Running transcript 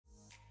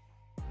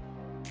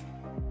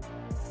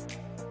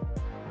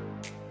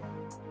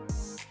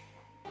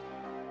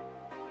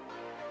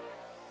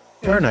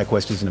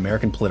Nyquist is an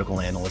American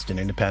political analyst and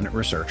independent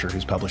researcher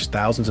who's published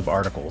thousands of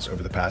articles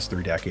over the past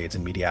 3 decades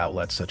in media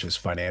outlets such as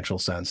Financial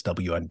Sense,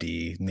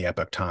 WND, and the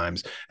Epoch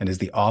Times, and is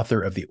the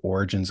author of The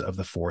Origins of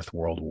the Fourth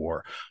World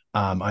War.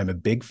 I'm a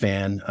big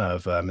fan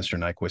of Mr.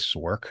 Nyquist's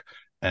work,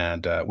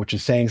 and which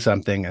is saying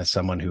something as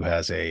someone who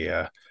has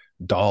a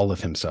doll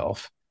of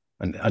himself,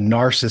 a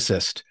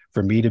narcissist.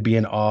 For me to be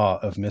in awe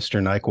of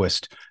Mr.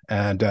 Nyquist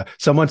and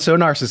someone so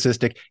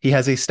narcissistic, he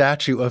has a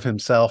statue of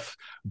himself.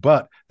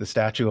 But the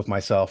statue of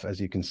myself, as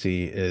you can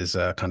see, is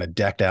kind of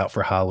decked out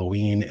for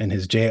Halloween in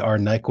his J.R.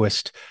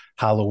 Nyquist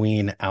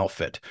Halloween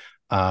outfit.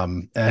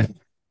 And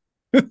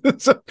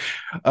so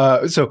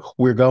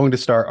we're going to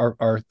start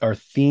our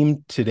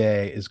theme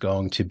today is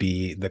going to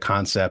be the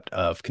concept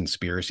of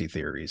conspiracy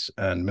theories.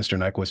 And Mr.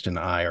 Nyquist and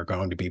I are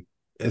going to be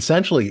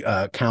essentially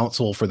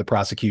counsel for the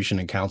prosecution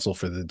and counsel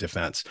for the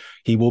defense.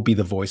 He will be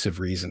the voice of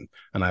reason,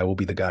 and I will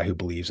be the guy who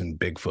believes in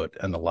Bigfoot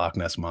and the Loch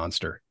Ness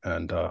monster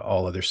and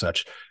all other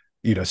such,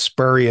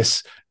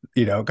 spurious,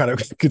 kind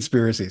of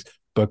conspiracies.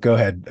 But go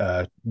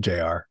ahead,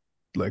 JR.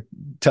 Like,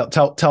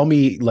 tell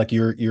me like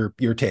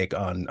your take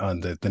on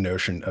the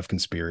notion of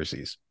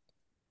conspiracies.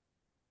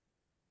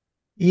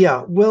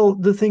 Yeah, well,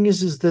 the thing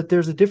is that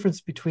there's a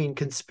difference between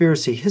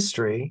conspiracy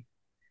history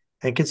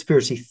and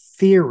conspiracy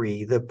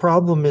theory. The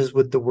problem is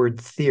with the word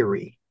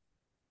theory.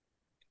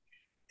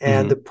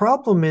 And the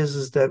problem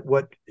is that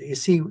what you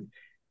see,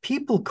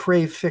 people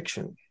crave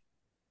fiction.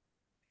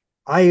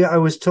 I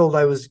was told,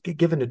 I was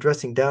given a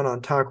dressing down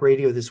on talk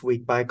radio this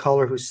week by a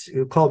caller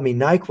who called me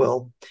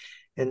NyQuil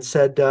and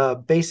said,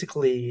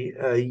 basically,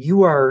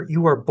 you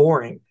are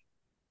boring.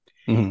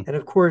 Mm-hmm. And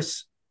of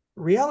course,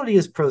 reality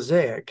is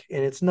prosaic,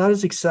 and it's not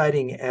as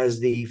exciting as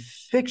the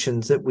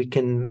fictions that we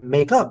can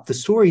make up, the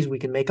stories we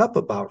can make up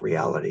about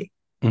reality.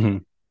 Mm-hmm.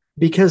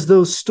 Because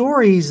those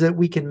stories that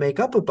we can make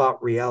up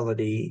about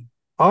reality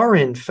are,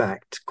 in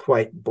fact,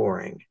 quite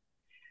boring.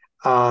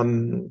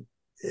 That's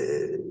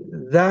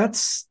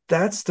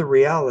the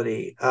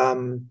reality.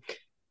 It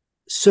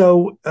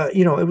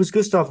was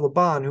Gustav Le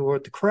Bon who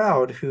wrote The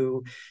Crowd,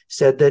 who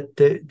said that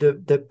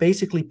that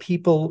basically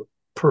people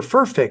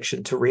prefer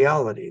fiction to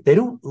reality. They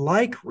don't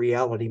like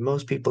reality.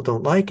 Most people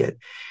don't like it.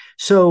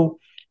 So,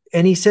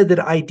 and he said that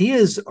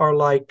ideas are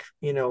like,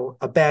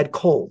 a bad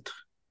cold.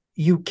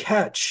 You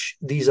catch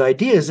these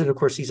ideas, and of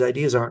course, these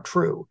ideas aren't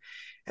true,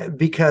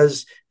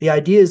 because the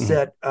ideas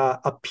that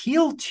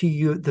appeal to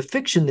you, the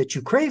fiction that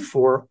you crave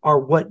for, are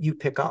what you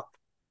pick up,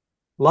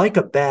 like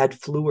a bad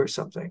flu or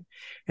something.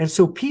 And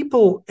so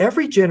people,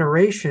 every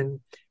generation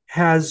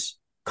has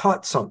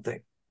caught something,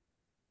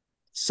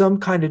 some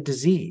kind of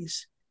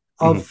disease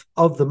of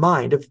the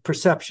mind, of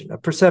perception, a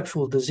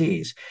perceptual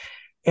disease.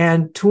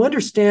 And to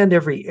understand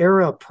every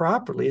era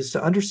properly is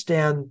to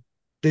understand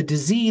the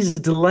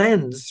diseased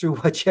lens through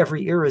which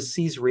every era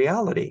sees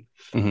reality.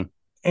 Mm-hmm.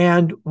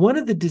 And one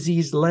of the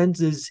diseased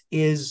lenses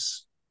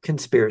is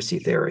conspiracy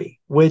theory,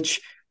 which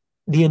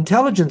the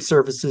intelligence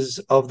services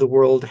of the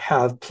world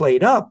have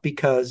played up,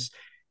 because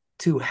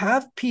to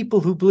have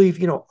people who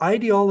believe,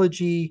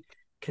 ideology,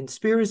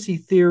 conspiracy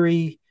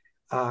theory,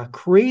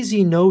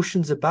 crazy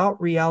notions about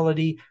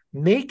reality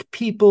make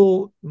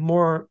people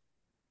more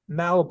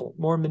malleable,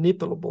 more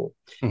manipulable.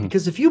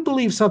 Because if you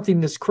believe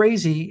something that's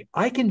crazy,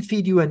 I can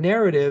feed you a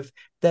narrative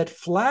that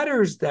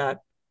flatters that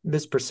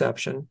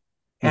misperception,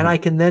 and I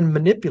can then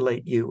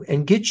manipulate you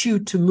and get you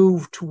to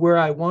move to where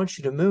I want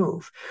you to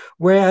move.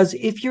 Whereas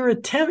if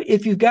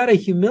you've got a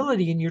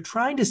humility and you're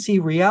trying to see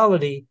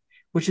reality,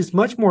 which is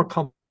much more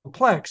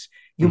complex,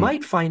 you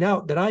might find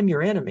out that I'm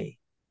your enemy,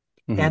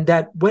 and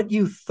that what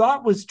you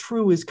thought was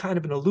true is kind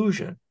of an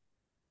illusion.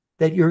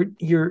 That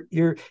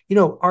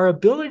our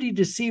ability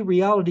to see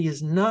reality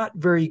is not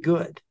very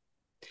good.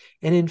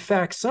 And in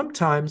fact,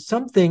 sometimes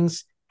some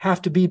things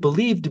have to be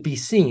believed to be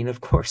seen,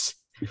 of course.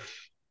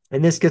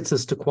 And this gets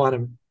us to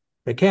quantum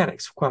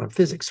mechanics, quantum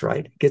physics,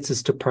 right? It gets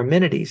us to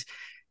Parmenides.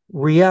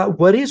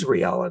 What is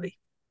reality?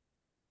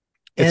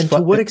 And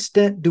to what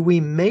extent do we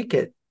make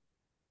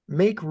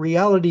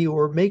reality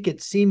or make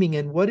it seeming?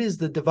 And what is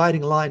the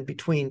dividing line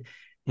between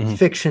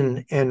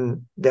fiction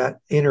and that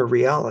inner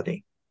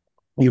reality?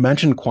 You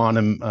mentioned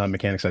quantum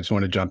mechanics. I just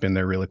want to jump in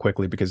there really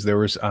quickly because there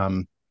was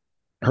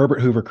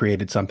Herbert Hoover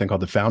created something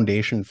called the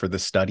Foundation for the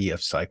Study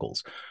of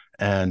Cycles.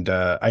 And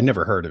I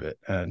never heard of it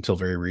until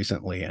very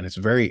recently. And it's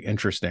very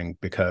interesting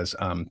because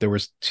there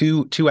was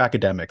two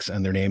academics,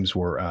 and their names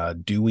were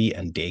Dewey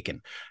and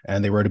Dakin.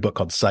 And they wrote a book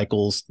called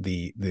Cycles,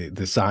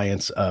 the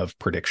Science of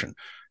Prediction.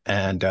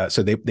 And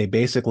so they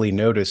basically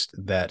noticed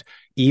that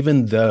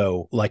even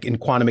though, like in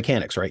quantum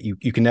mechanics, right,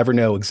 you can never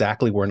know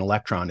exactly where an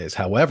electron is.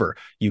 However,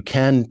 you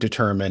can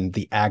determine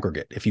the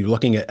aggregate. If you're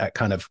looking at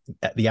kind of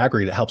at the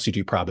aggregate, it helps you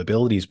do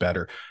probabilities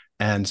better.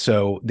 And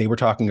so they were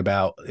talking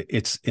about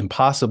it's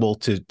impossible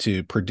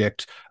to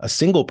predict a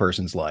single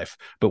person's life,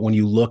 but when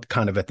you look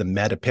kind of at the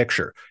meta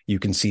picture, you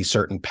can see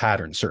certain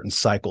patterns, certain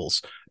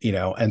cycles,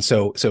 and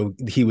so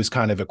he was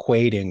kind of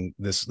equating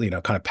this,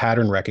 kind of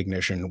pattern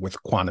recognition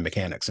with quantum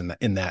mechanics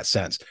in that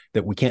sense,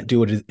 that we can't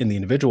do it in the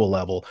individual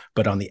level,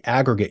 but on the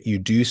aggregate, you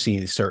do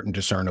see certain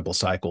discernible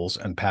cycles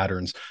and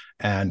patterns.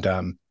 And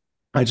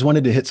I just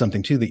wanted to hit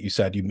something too that you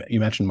said. You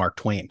mentioned Mark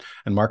Twain,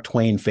 and Mark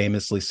Twain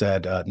famously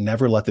said,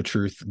 "Never let the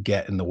truth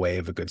get in the way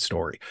of a good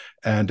story."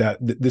 And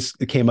this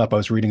came up. I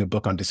was reading a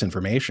book on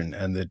disinformation,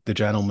 and the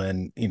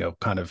gentleman,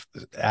 kind of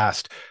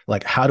asked,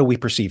 like, how do we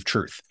perceive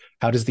truth?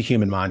 How does the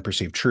human mind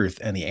perceive truth?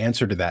 And the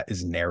answer to that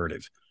is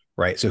narrative.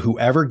 Right. So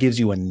whoever gives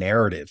you a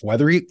narrative,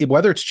 whether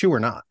it's true or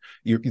not,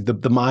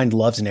 the mind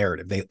loves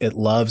narrative. It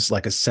loves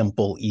like a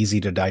simple,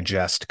 easy to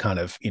digest kind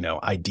of,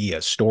 idea,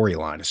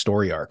 storyline, a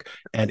story arc.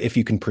 And if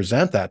you can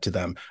present that to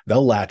them,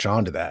 they'll latch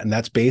onto that. And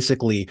that's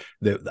basically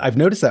I've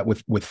noticed that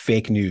with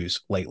fake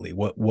news lately,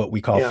 what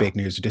we call Yeah. fake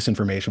news,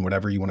 disinformation,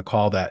 whatever you want to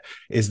call that,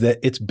 is that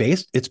it's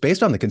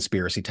based on the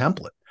conspiracy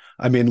template.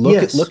 I mean, look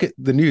at Yes.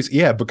 the news.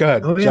 Yeah, but go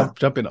ahead, Oh, yeah.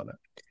 jump in on that.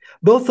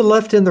 Both the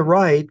left and the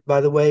right,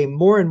 by the way,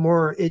 more and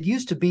more, it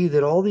used to be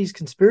that all these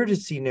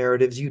conspiracy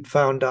narratives you'd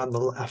find on the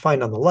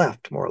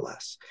left, more or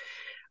less.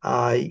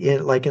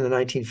 Like in the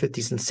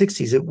 1950s and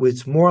 60s, it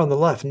was more on the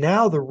left.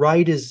 Now the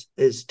right is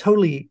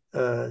totally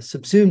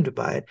subsumed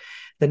by it.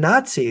 The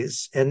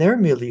Nazis and their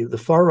milieu, the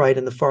far right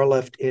and the far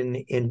left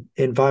in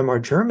Weimar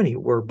Germany,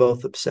 were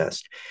both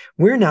obsessed.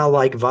 We're now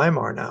like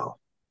Weimar now,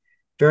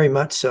 very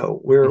much so.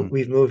 Mhm.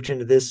 We've moved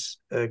into this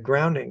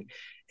grounding.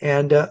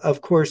 And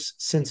of course,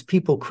 since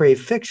people crave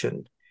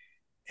fiction,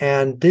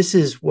 and this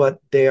is what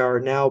they are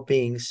now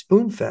being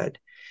spoon fed,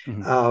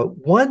 Mhm.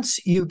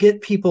 once you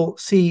get people,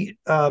 see,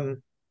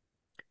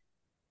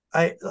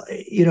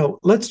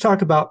 let's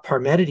talk about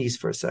Parmenides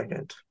for a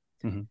second.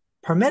 Mhm.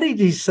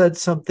 Parmenides said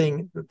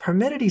something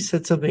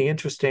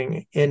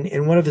interesting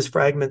in one of his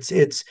fragments.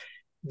 It's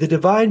the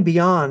divine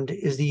beyond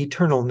is the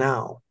eternal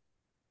now,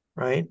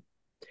 right?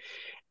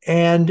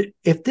 And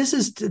if this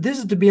is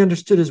to be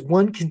understood as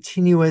one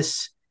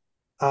continuous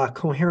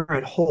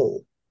coherent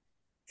whole.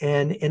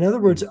 And in other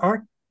words, Mhm.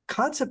 our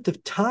concept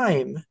of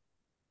time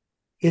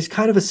is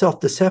kind of a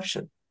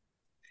self-deception.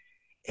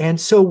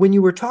 And so when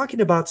you were talking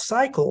about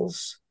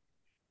cycles,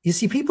 you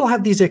see, people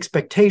have these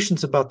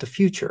expectations about the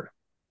future.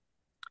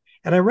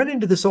 And I run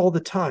into this all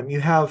the time.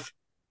 You have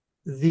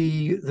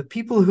the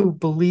people who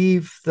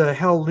believe the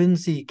Hal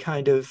Lindsey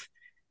kind of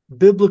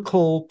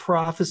biblical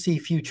prophecy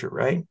future,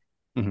 right?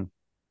 Mhm.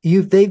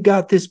 They've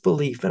got this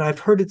belief, and I've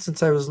heard it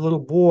since I was a little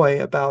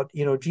boy about,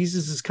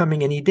 Jesus is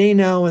coming any day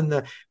now, and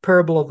the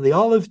parable of the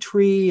olive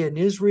tree and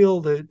Israel,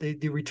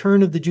 the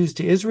return of the Jews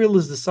to Israel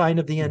is the sign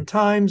of the Mhm. end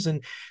times,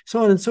 and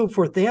so on and so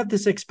forth. They have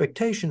this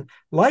expectation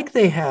like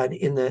they had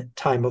in the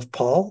time of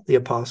Paul the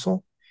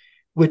apostle,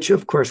 which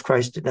of course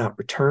Christ did not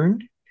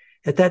return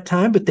at that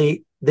time, but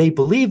they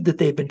believed that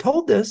they've been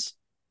told this,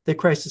 that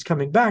Christ is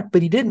coming back,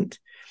 but he didn't.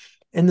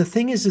 And the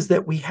thing is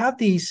that we have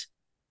these,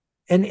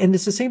 and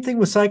it's the same thing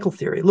with cycle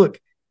theory.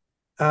 Look,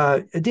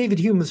 David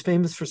Hume was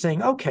famous for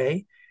saying,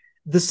 okay,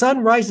 the sun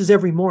rises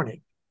every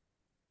morning.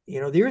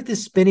 The earth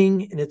is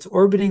spinning and it's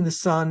orbiting the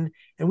sun.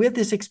 And we have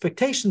this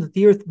expectation that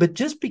the earth, but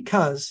just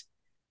because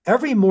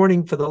every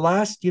morning for the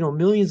last,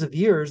 millions of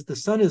years, the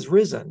sun has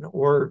risen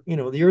or,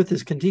 the earth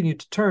has continued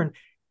to turn,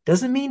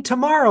 doesn't mean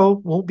tomorrow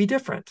won't be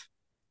different,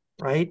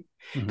 right?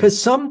 Mhm. Because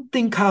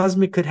something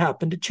cosmic could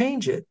happen to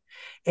change it.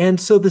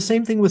 And so the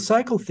same thing with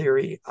cycle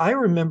theory. I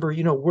remember,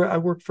 where I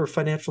worked for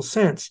Financial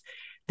Sense,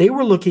 they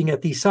were looking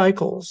at these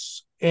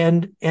cycles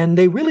and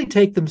they really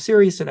take them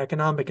serious in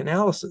economic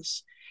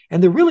analysis.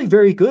 And they're really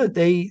very good.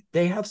 They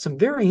have some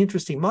very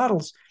interesting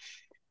models.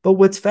 But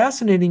what's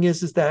fascinating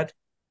is that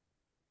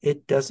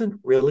it doesn't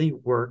really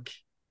work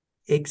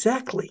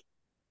exactly.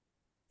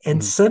 And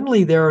Mhm.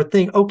 suddenly there are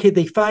things, okay,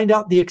 they find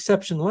out the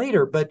exception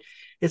later, but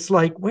it's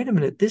like, wait a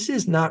minute, this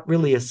is not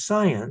really a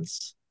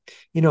science.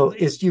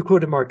 As you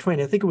quoted Mark Twain,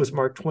 I think it was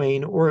Mark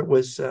Twain, or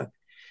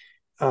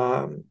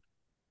um,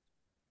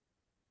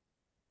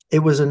 it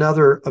was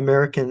another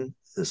American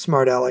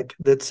smart aleck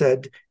that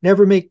said,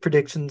 never make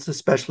predictions,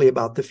 especially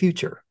about the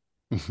future.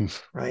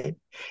 Right?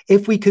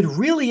 If we could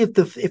really,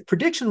 if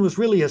prediction was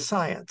really a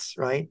science,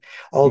 right? Mhm.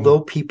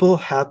 Although people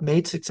have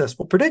made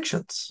successful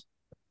predictions,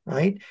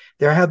 right?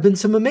 There have been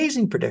some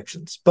amazing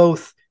predictions,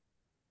 both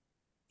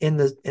in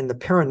the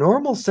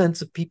paranormal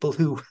sense of people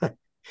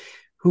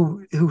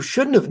who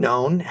shouldn't have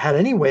known, had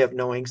any way of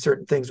knowing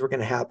certain things were going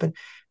to happen,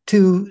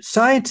 to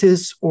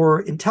scientists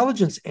or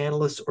intelligence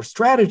analysts or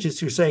strategists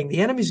who are saying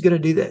the enemy's going to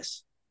do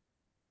this.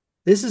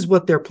 This is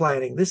what they're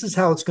planning. This is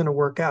how it's going to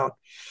work out.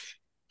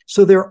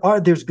 So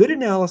there's good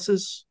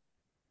analysis.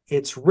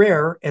 It's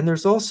rare, and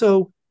there's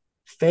also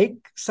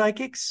fake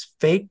psychics,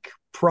 fake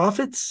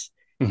prophets,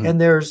 Mhm.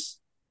 and there's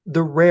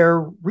the rare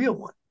real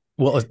one.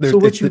 Well, So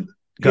what it's you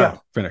go yeah, ahead,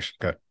 finish.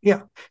 Go ahead.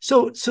 yeah.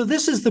 So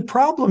this is the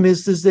problem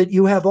is that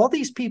you have all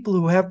these people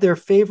who have their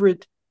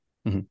favorite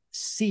Mhm.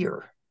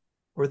 seer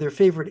or their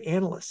favorite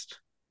analyst.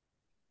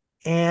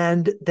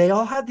 And they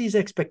all have these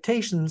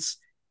expectations.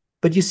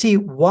 But you see,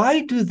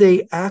 why do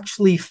they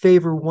actually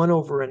favor one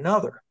over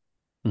another?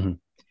 Mm-hmm.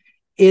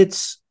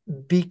 It's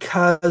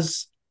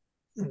because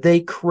they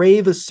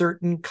crave a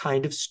certain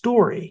kind of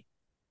story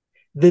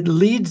that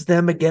leads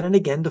them again and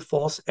again to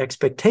false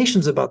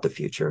expectations about the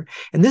future.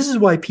 And this is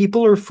why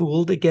people are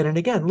fooled again and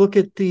again. Look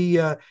at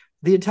the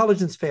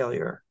intelligence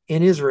failure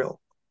in Israel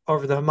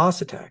over the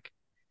Hamas attack.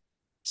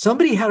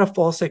 Somebody had a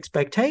false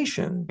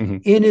expectation Mm-hmm.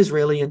 in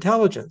Israeli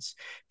intelligence,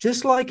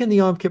 just like in the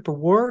Yom Kippur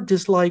War,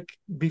 just like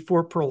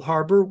before Pearl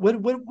Harbor.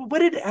 What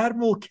did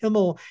Admiral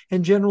Kimmel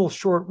and General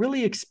Short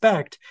really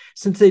expect,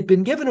 since they'd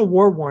been given a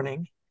war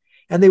warning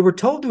and they were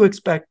told to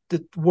expect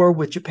the war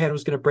with Japan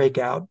was going to break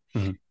out?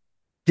 Mm-hmm.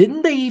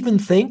 Didn't they even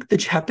think the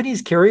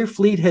Japanese carrier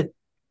fleet had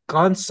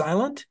gone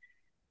silent?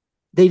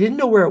 They didn't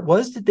know where it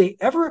was. Did they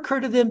ever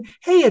occur to them,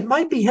 hey, it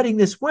might be heading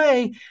this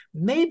way?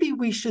 Maybe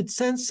we should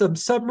send some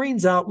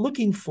submarines out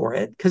looking for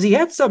it? Because he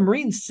had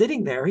submarines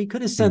sitting there. He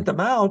could have Mm-hmm. sent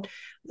them out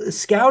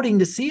scouting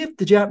to see if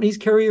the Japanese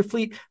carrier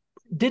fleet.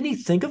 Didn't he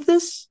think of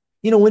this?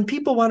 When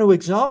people want to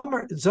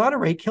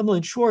exonerate Kimmel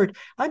and Short,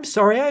 I'm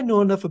sorry, I know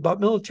enough about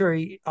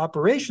military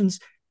operations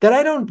that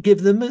I don't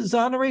give them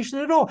exoneration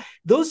at all.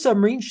 Those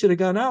submarines should have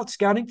gone out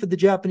scouting for the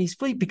Japanese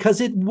fleet,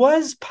 because it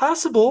was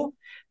possible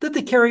that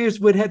the carriers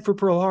would head for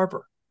Pearl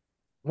Harbor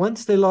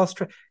once they lost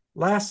track.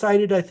 Last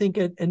sighted, I think,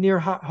 at near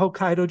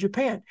Hokkaido,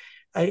 Japan,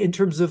 in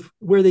terms of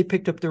where they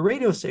picked up their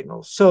radio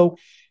signals. So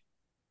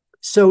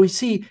you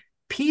see,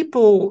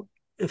 people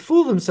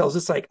fool themselves.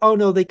 It's like, oh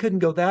no, they couldn't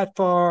go that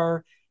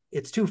far.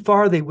 It's too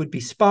far. They would be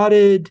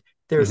spotted.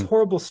 There's Mm-hmm.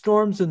 horrible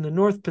storms in the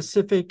North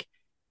Pacific.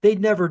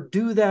 They'd never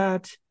do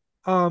that.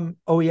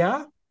 Oh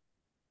yeah.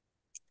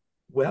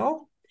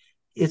 Well,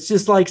 it's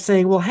just like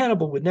saying, well,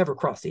 Hannibal would never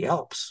cross the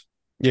Alps.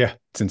 Yeah,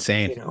 it's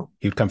insane. You know,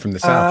 He would come from the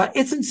south.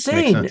 it's Makes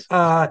insane.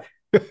 sense.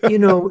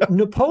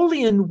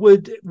 Napoleon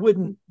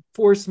wouldn't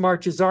force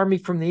march his army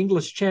from the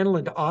English Channel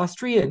into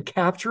Austria and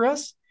capture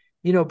us,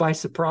 by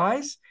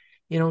surprise.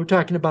 We're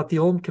talking about the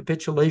Ulm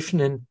capitulation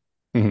in,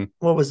 Mm-hmm.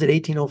 what was it,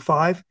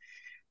 1805.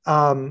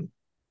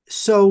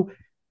 So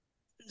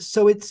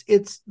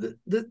it's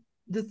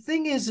the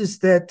thing is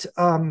that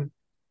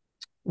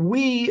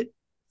we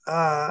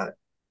uh,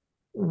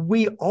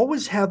 we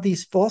always have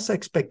these false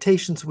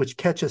expectations which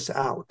catch us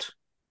out.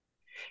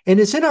 And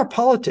it's in our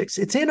politics.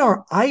 It's in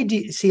our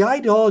See,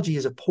 ideology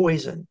is a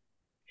poison.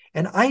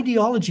 And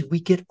ideology, we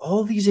get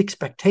all these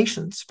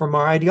expectations from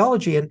our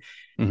ideology. And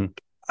Mm-hmm.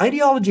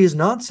 ideology is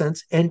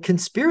nonsense. And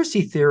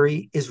conspiracy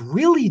theory is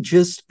really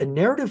just a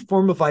narrative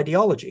form of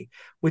ideology,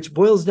 which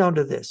boils down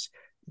to this: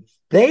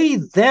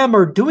 them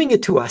are doing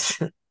it to us.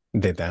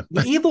 Did that.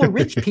 The evil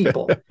rich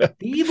people, the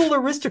evil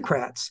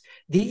aristocrats,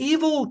 the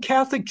evil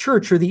Catholic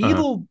Church, or the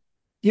Uh-huh.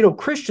 evil,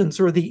 Christians,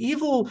 or the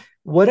evil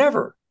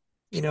whatever,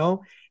 the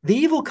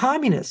evil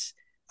communists,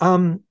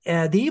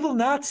 the evil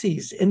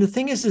Nazis. And the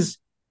thing is,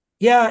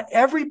 yeah,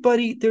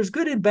 everybody, there's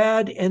good and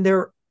bad, and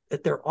there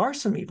are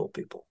some evil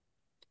people,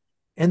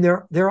 and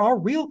there are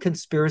real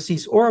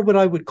conspiracies, or what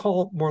I would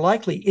call more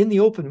likely in the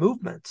open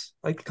movements,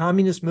 like the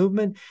communist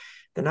movement,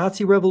 the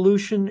Nazi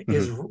revolution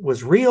Mm-hmm.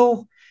 was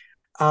real.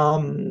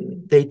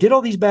 They did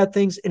all these bad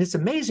things, and it's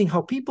amazing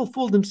how people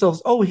fooled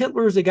themselves. Oh,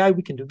 Hitler is a guy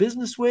we can do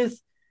business with.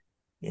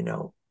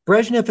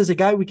 Brezhnev is a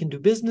guy we can do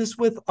business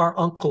with. Our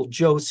Uncle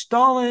Joe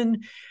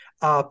Stalin.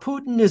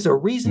 Putin is a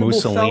reasonable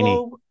Mussolini.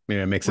 fellow,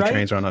 Yeah, makes the right?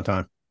 trains run on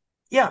time.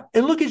 Yeah,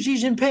 and look at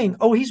Xi Jinping.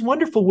 Oh, he's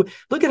wonderful.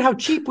 Look at how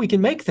cheap we can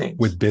make things.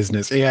 With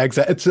business. Yeah,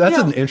 exactly. That's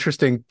an Yeah,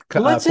 interesting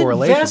let's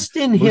correlation. invest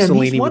in him. He's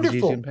Mussolini with Xi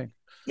wonderful. Jinping.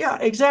 Yeah,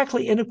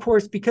 exactly. And of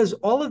course, because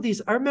all of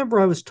these, I remember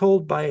I was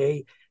told by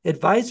a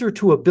advisor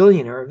to a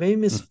billionaire,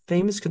 a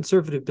famous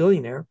conservative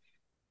billionaire.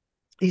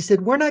 He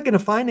said, we're not going to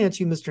finance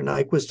you, Mr.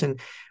 Nyquist, and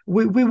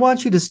we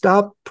want you to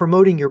stop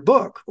promoting your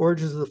book,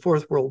 Origins of the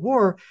Fourth World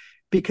War,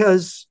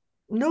 because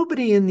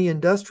nobody in the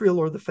industrial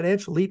or the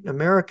financial elite in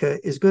America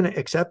is going to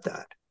accept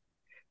that,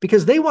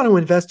 because they want to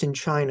invest in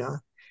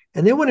China,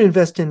 and they want to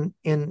invest in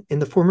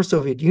the former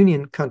Soviet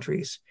Union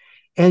countries.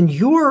 And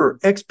your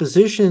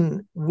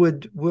exposition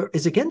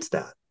is against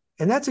that.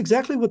 And that's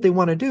exactly what they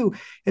want to do.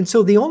 And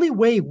so the only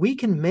way we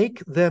can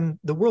make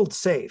the world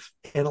safe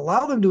and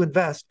allow them to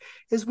invest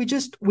is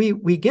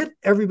we get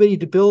everybody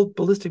to build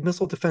ballistic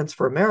missile defense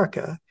for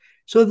America,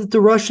 so that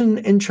the Russian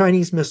and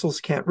Chinese missiles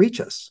can't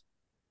reach us.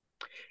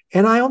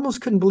 And I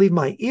almost couldn't believe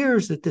my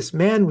ears that this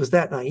man was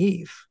that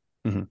naive,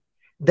 Mm-hmm.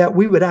 that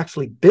we would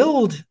actually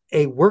build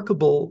a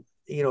workable,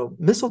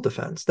 missile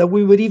defense, that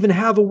we would even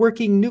have a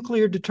working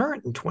nuclear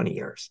deterrent in 20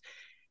 years.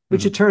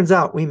 Which Mm-hmm. it turns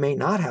out we may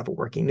not have a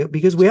working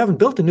because we haven't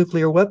built a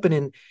nuclear weapon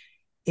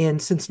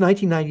since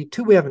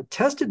 1992. We haven't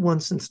tested one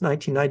since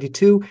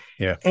 1992.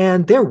 Yeah.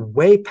 And they're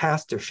way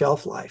past their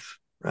shelf life,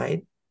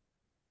 right?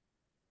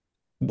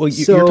 Well,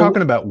 you're talking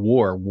So, about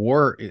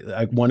war.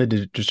 I wanted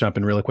to just jump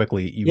in really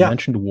quickly. You yeah,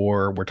 mentioned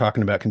war. We're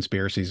talking about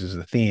conspiracies as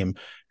a theme.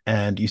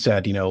 And you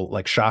said,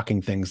 like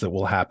shocking things that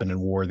will happen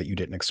in war that you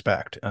didn't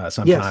expect, Yes,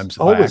 sometimes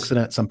by always.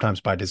 accident, sometimes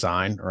by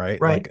design, right?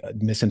 Right. Like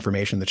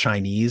misinformation. The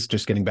Chinese,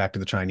 just getting back to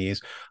the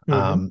Chinese,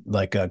 Hmm.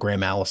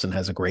 Graham Allison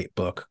has a great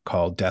book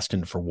called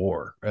Destined for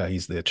War.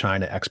 He's the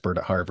China expert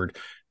at Harvard.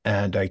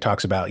 And he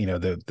talks about,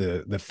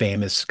 the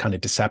famous kind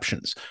of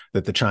deceptions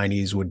that the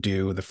Chinese would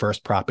do, the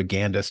first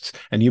propagandists.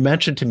 And you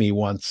mentioned to me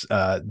once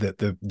that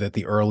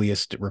the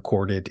earliest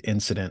recorded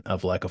incident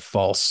of like a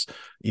false,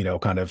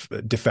 kind of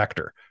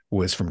defector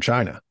was from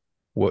China.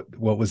 What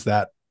was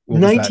that? What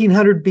was that?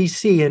 1900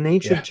 BC, an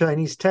ancient Yeah.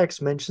 Chinese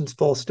text mentions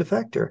false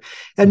defector.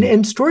 And, Mm-hmm.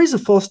 and stories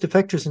of false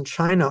defectors in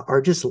China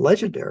are just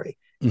legendary.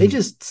 They Mm-hmm.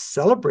 just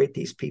celebrate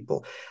these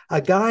people.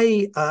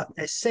 A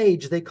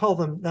sage, they call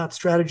them not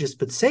strategists,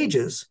 but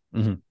sages.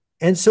 Mm-hmm.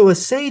 And so a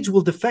sage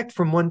will defect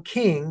from one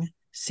king,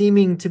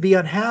 seeming to be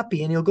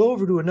unhappy, and he'll go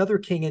over to another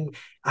king and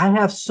I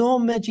have so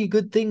many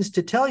good things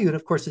to tell you. And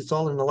of course, it's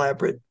all an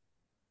elaborate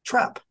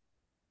trap,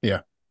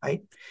 Yeah.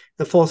 right?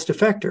 The false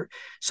defector.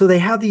 So they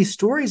have these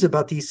stories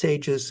about these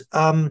sages.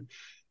 And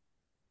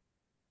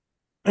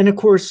of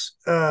course,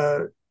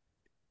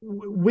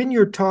 when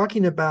you're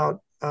talking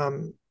about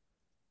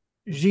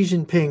Xi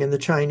Jinping and the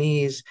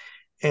Chinese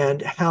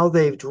and how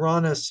they've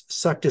drawn us,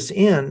 sucked us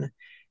in,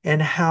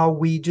 and how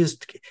we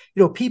just,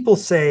 people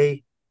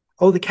say,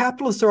 oh, the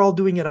capitalists are all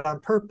doing it on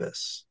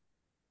purpose.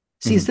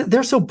 See, Mm-hmm.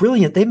 they're so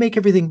brilliant. They make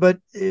everything, but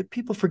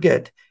people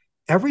forget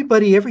every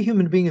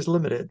human being is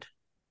limited,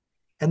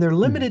 and they're Mm-hmm.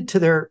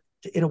 limited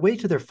in a way,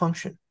 to their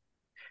function.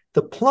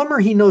 The plumber,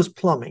 he knows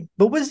plumbing,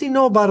 but what does he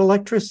know about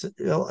electricity?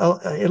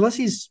 Unless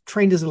he's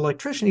trained as an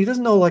electrician, he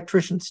doesn't know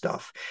electrician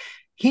stuff.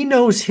 He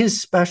knows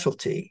his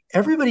specialty.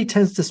 Everybody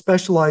tends to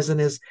specialize in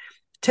his.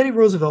 Teddy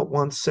Roosevelt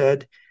once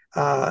said,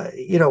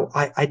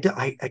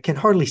 I can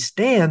hardly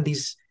stand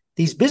these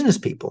business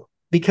people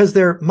because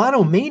they're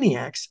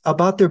monomaniacs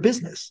about their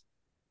business.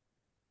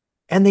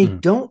 And they Mm-hmm.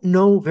 don't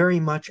know very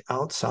much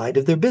outside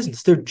of their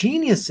business. They're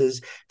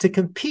geniuses to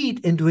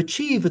compete and to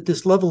achieve at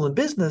this level in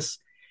business.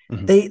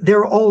 Mm-hmm.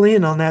 They're all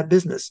in on that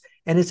business,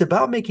 and it's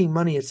about making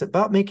money. It's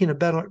about making a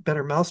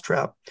better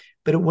mousetrap.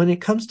 But when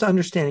it comes to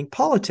understanding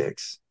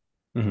politics,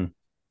 Mm-hmm.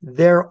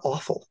 they're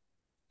awful.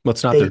 Well,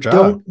 it's not They their job.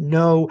 don't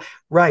know,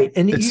 right.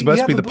 And It's you supposed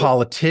to have be a the book.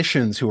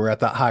 politicians who are at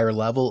that higher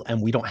level,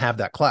 and we don't have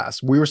that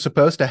class. We were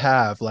supposed to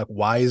have like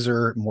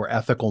wiser, more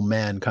ethical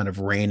men kind of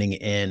reigning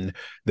in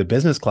the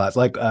business class,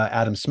 like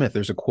Adam Smith.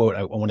 There's a quote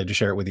I wanted to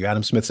share it with you.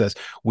 Adam Smith says,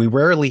 "We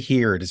rarely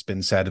hear it has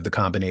been said of the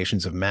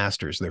combinations of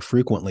masters; they're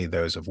frequently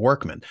those of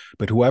workmen.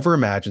 But whoever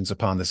imagines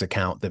upon this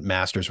account that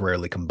masters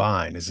rarely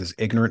combine is as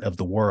ignorant of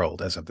the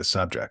world as of the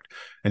subject."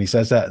 And he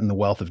says that in The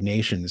Wealth of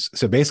Nations.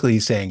 So basically,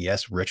 he's saying,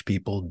 yes, rich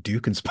people do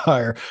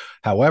conspire.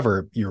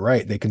 However, you're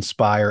right. They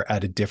conspire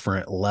at a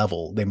different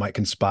level. They might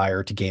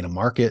conspire to gain a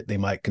market. They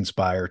might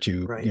conspire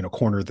to, Right.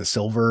 corner the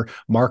silver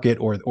market,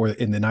 or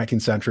in the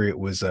 19th century, it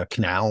was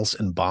canals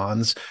and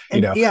bonds,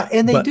 And yeah,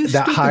 and they but do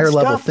that stupid higher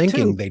level stuff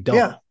thinking, too. they don't.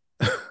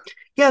 Yeah.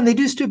 Yeah, and they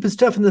do stupid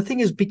stuff. And the thing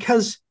is,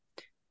 because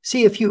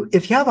see, if you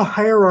have a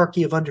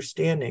hierarchy of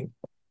understanding,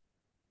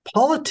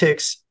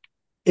 politics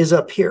is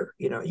up here.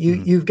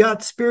 Mm-hmm. You've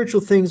got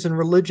spiritual things and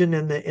religion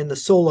and the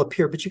soul up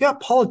here, but you got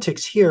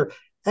politics here.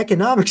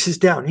 Economics is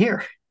down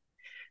here.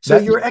 So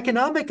That, your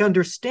economic yeah.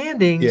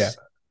 understandings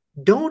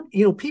don't,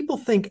 people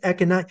think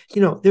economic,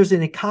 there's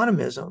an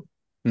economism.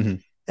 Mm-hmm.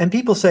 And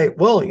people say,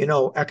 well,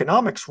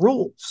 economics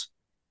rules.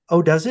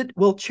 Oh, does it?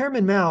 Well,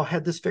 Chairman Mao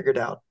had this figured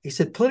out. He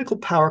said political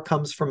power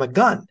comes from a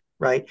gun,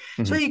 right?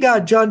 So Mm-hmm. you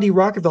got John D.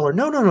 Rockefeller.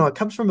 No, no, no. It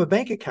comes from a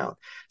bank account.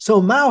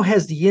 So Mao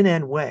has the yin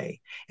and way.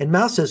 And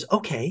Mao says,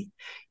 okay,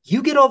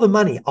 you get all the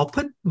money. I'll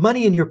put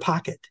money in your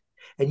pocket.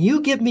 And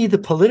you give me the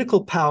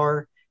political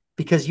power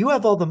because you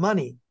have all the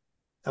money.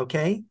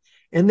 Okay.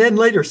 And then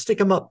later stick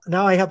them up.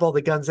 Now I have all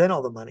the guns and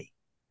all the money,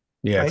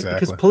 Yeah, right? Because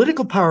exactly.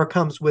 political power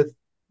comes with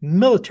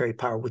military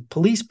power, with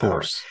police power.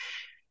 Force.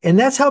 And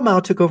that's how Mao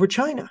took over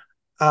China.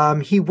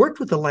 He worked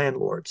with the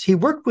landlords. He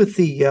worked with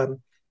the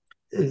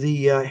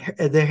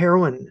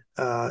heroin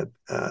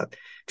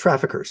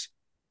traffickers,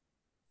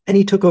 and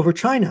he took over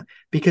China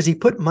because he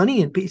put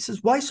money in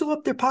pieces. Why sew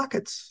up their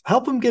pockets?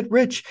 Help them get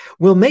rich.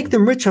 We'll make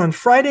them rich on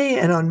Friday,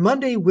 and on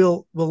Monday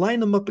we'll line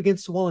them up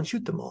against the wall and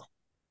shoot them all.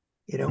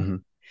 You know, Mm-hmm.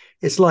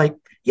 it's like,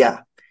 yeah,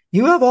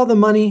 you have all the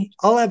money,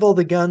 I'll have all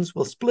the guns.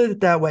 We'll split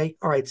it that way.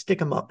 All right, stick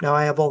them up. Now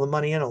I have all the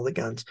money and all the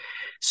guns.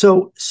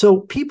 So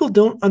people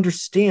don't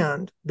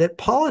understand that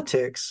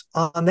politics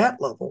on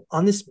that level,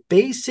 on this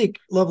basic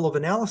level of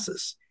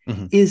analysis,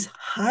 Mm-hmm. is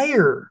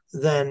higher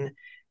than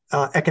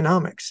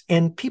economics.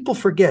 And people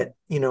forget,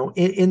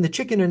 in the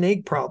chicken and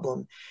egg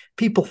problem,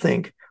 people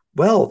think,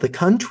 well, the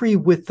country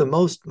with the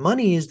most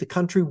money is the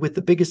country with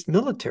the biggest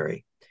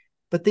military,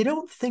 but they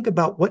don't think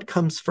about what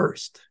comes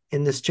first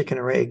in this chicken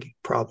or egg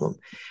problem.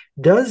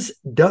 Do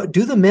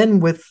the men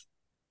with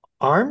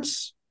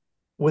arms,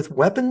 with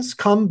weapons,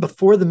 come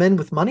before the men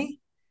with money?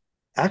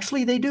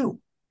 Actually, they do.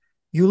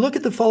 You look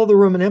at the fall of the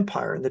Roman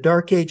Empire in the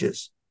Dark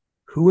Ages.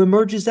 Who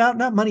emerges out?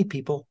 Not money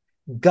people.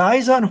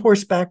 Guys on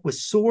horseback with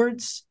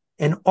swords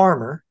and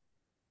armor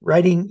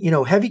riding,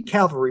 heavy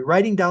cavalry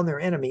riding down their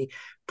enemy,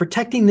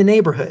 protecting the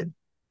neighborhood.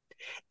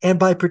 And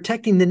by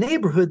protecting the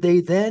neighborhood,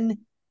 they then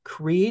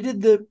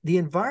created the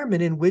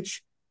environment in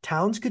which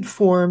towns could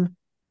form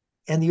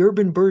and the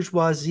urban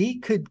bourgeoisie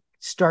could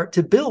start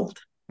to build,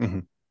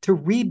 to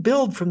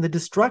rebuild from the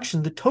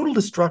destruction, the total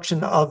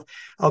destruction of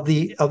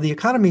the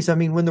economies. I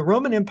mean, when the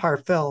Roman Empire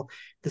fell,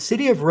 the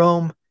city of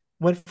Rome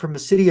went from a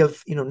city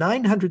of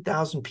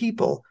 900,000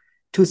 people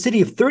to a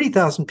city of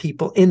 30,000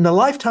 people in the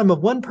lifetime of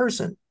one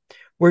person,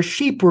 where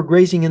sheep were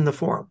grazing in the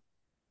forum.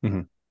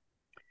 Mm-hmm.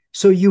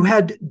 So you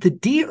had the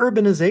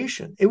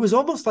de-urbanization. It was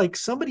almost like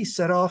somebody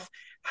set off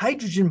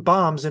hydrogen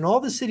bombs in all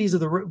the cities of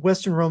the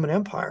Western Roman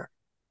Empire.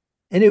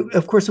 And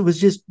of course, it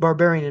was just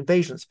barbarian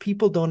invasions.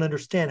 People don't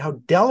understand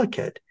how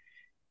delicate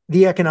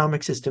the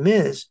economic system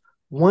is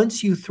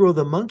once you throw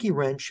the monkey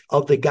wrench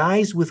of the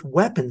guys with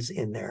weapons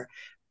in there.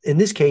 In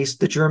this case,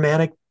 the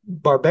Germanic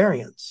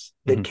barbarians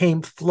that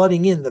came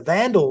flooding in, the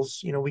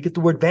Vandals, we get the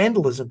word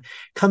vandalism,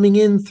 coming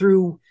in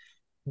through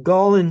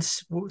Gaul and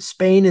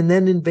Spain and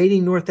then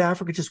invading North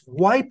Africa, just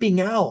wiping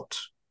out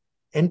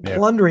and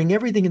plundering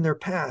everything in their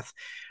path.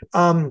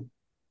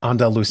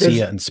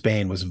 Andalusia in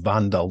Spain was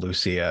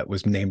Vandalusia. It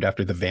was named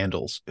after the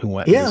Vandals who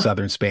went into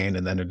southern Spain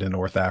and then into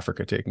North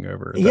Africa, taking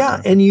over.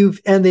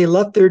 And they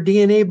left their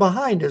DNA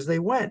behind as they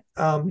went.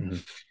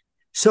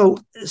 So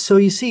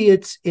you see,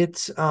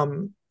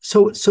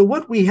 so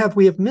what we have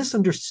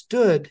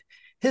misunderstood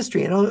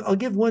history. And I'll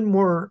give one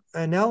more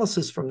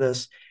analysis from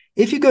this.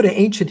 If you go to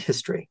ancient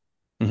history,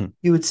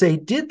 you would say,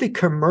 did the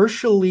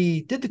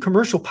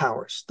commercial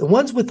powers, the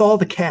ones with all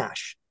the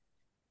cash,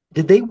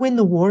 did they win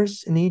the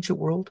wars in the ancient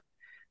world?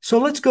 So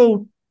let's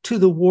go to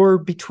the war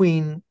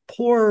between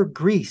poor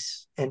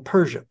Greece and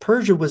Persia.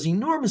 Persia was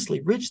enormously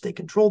rich. They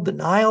controlled the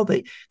Nile.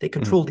 They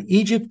controlled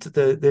Egypt.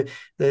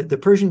 The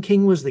Persian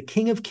king was the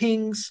king of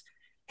kings,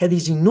 had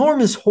these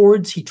enormous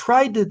hordes.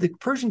 The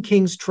Persian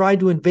kings tried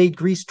to invade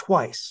Greece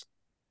twice,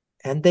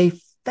 and they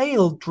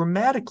failed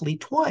dramatically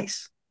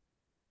twice.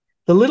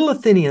 The little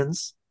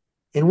Athenians,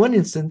 in one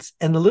instance,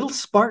 and the little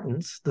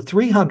Spartans, the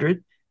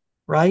 300,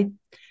 right,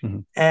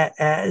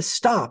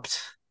 stopped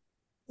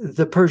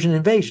the Persian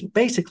invasion,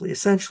 basically,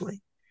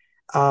 essentially.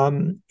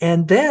 And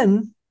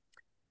then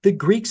the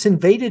Greeks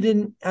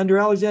invaded under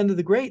Alexander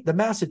the Great. The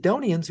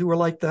Macedonians, who were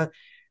like the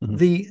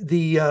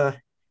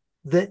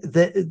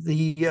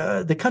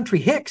country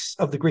hicks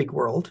of the Greek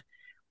world,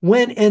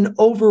 went and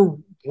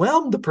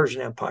overwhelmed the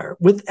Persian Empire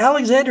with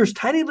Alexander's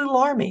tiny little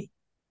army,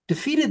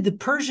 defeated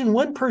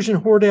one Persian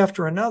horde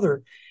after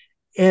another,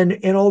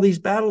 and all these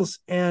battles,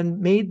 and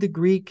made the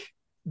Greek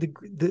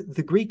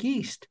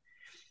East.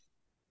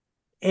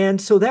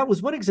 And so that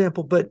was one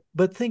example, but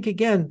think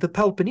again, the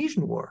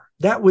Peloponnesian War.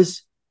 That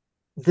was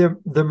the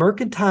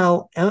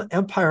mercantile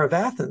empire of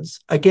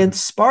Athens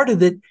against Sparta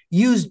that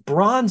used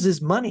bronze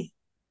as money.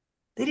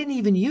 They didn't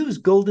even use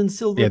gold and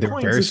silver they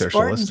coins. were very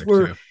socialistic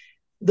too.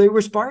 They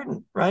were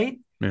Spartan, right?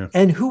 Yeah.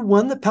 And who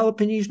won the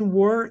Peloponnesian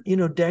War?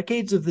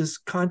 Decades of this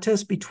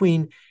contest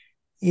between,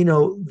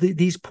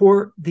 these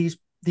poor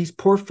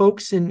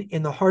folks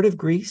in the heart of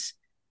Greece,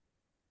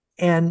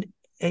 and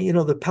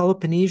the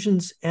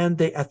Peloponnesians and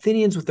the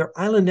Athenians with their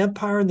island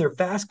empire and their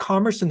vast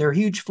commerce and their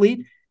huge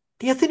fleet.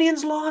 The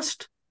Athenians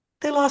lost.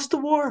 They lost the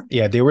war.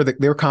 Yeah, they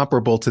were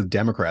comparable to the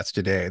Democrats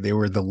today. They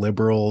were the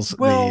liberals,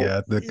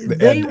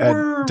 democracy.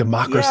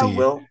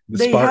 The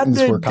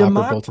Spartans were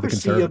comparable to the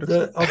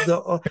conservatives.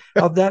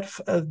 of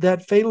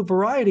that fatal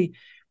variety,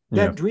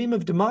 that dream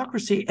of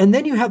democracy. And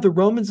then you have the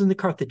Romans and the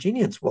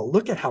Carthaginians. Well,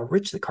 look at how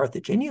rich the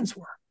Carthaginians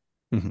were.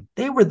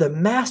 They were the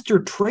master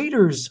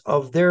traders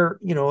of their,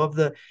 of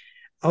the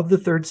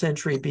 3rd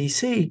century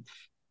BC.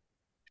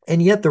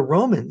 And yet the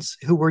Romans,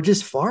 who were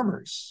just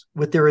farmers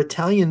with their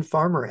Italian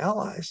farmer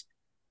allies,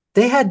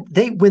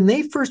 when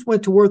they first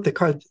went to war with the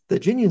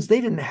Carthaginians,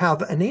 they didn't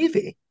have a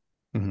navy.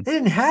 They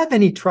didn't have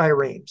any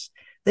triremes.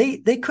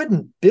 They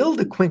couldn't build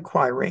a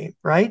quinquireme,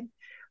 right?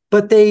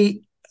 But a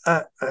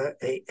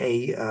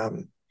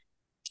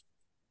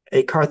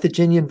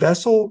Carthaginian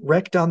vessel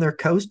wrecked on their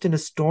coast in a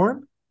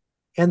storm,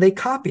 and they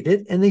copied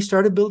it and they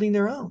started building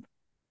their own.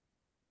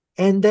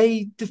 And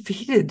they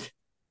defeated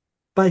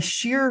by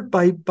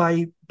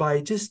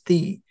just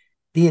the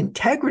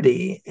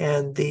integrity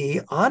and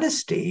the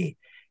honesty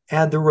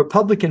and the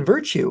republican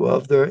virtue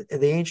of the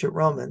ancient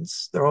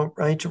Romans, their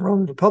ancient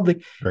Roman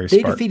Republic.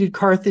 They defeated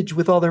Carthage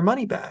with all their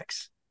money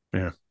bags.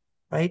 Yeah.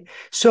 Right.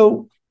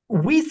 So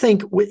we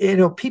think,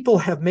 people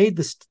have made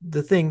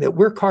the thing that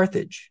we're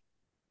Carthage.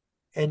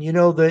 And,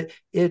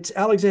 it's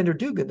Alexander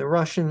Dugin, the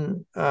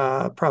Russian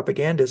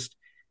propagandist,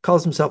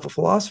 calls himself a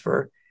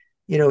philosopher.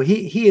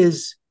 He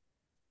is,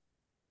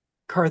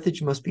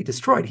 Carthage must be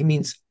destroyed. He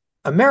means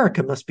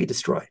America must be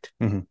destroyed,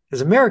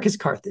 because America's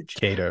Carthage.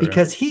 Cato,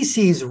 because he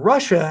sees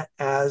Russia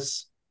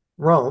as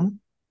Rome,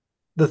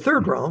 the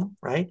third Rome,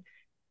 right?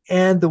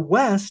 And the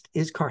West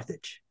is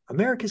Carthage.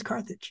 America's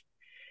Carthage.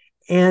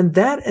 And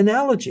that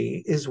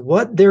analogy is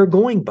what they're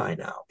going by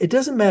now. It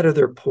doesn't matter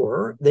they're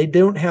poor. They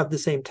don't have the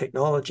same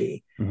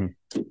technology.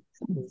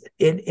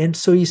 And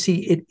so you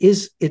see,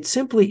 it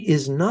simply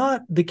is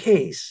not the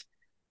case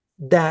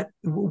that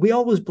we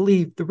always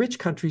believe the rich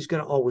country is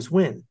going to always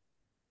win.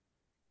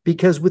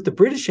 Because with the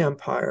British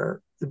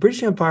Empire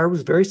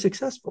was very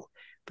successful.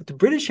 But the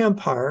British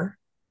Empire,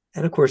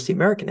 and of course the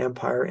American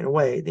Empire in a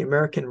way, the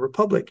American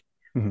Republic,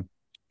 Mm-hmm.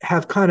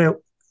 have kind of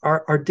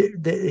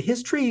the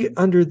history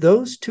under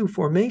those two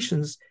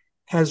formations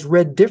has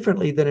read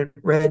differently than it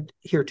read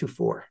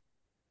heretofore.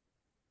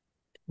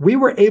 We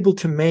were able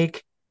to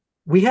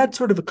we had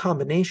sort of a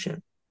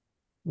combination.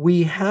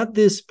 We had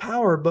this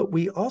power, but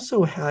we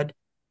also had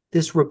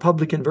this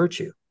Republican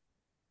virtue.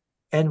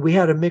 And we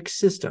had a mixed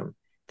system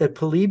that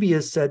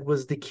Polybius said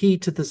was the key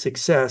to the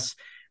success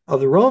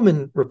of the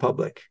Roman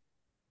Republic.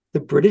 The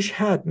British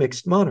had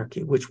mixed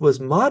monarchy, which was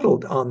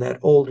modeled on that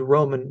old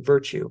Roman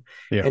virtue.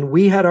 Yeah. And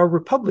we had our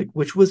republic,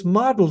 which was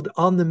modeled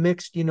on the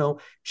mixed,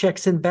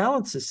 checks and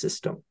balances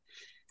system.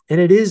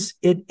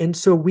 And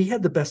so we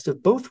had the best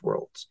of both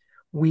worlds.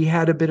 We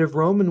had a bit of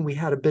Rome and we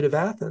had a bit of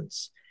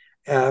Athens.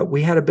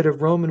 We had a bit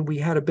of Rome and we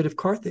had a bit of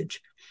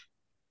Carthage.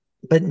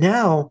 But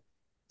now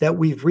that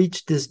we've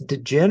reached this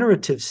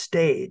degenerative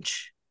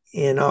stage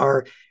in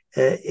our,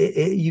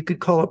 you could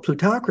call it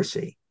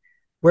plutocracy,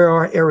 where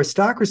our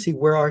aristocracy,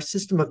 where our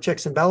system of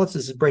checks and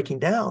balances is breaking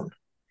down.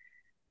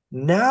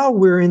 Now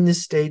we're in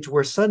this stage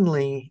where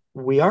suddenly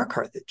we are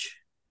Carthage.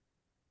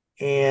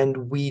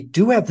 And we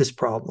do have this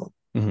problem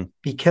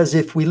because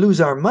if we lose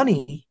our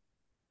money,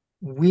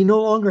 we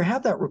no longer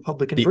have that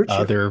Republican The virtue.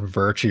 other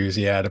virtues,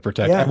 to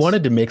protect. Yes. I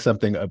wanted to make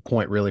a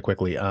point really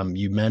quickly.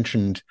 You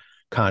mentioned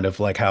kind of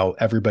like how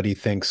everybody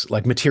thinks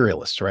like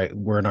materialists, right?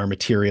 We're in our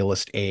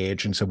materialist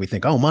age. And so we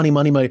think, oh, money,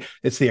 money, money.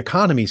 It's the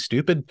economy,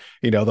 stupid.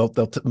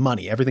 They'll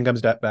money. Everything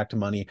comes back to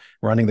money.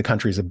 Running the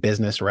country as a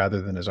business rather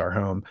than as our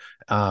home.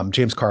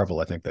 James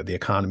Carville, I think that the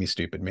economy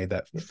stupid made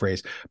that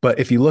phrase. But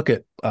if you look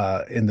at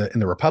in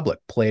the Republic,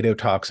 Plato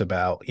talks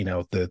about,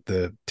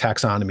 the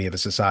taxonomy of a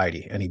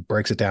society, and he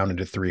breaks it down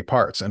into three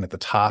parts. And at the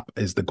top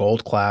is the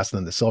gold class,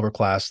 then the silver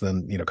class,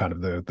 then, kind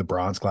of the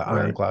bronze class,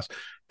 iron class.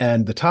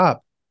 And the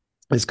top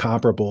is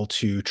comparable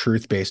to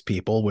truth-based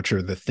people, which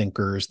are the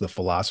thinkers, the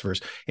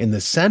philosophers. In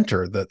the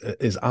center, that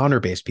is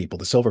honor-based people,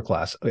 the silver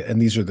class, and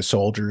these are the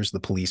soldiers, the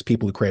police,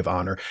 people who crave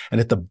honor.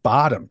 And at the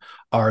bottom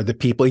are the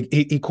people.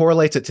 He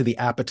correlates it to the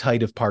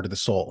appetitive part of the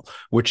soul,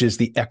 which is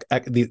the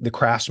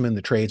craftsmen,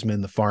 the tradesmen,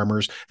 the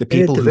farmers, the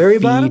people who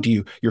feed bottom?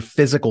 you your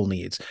physical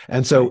needs.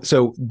 And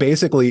so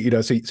basically,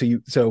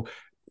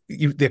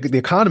 the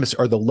economists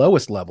are the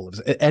lowest level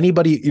of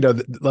anybody,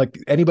 like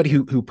anybody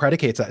who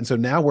predicates that. And so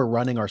now we're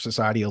running our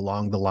society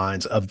along the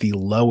lines of the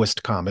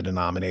lowest common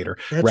denominator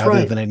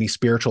rather than any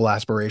spiritual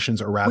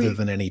aspirations or rather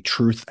than any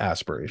truth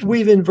aspirations.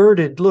 We've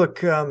inverted.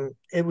 Look,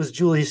 it was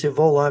Julius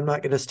Evola. I'm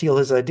not going to steal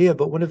his idea,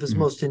 but one of his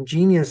most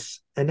ingenious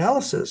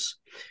analysis,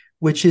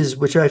 which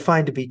I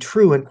find to be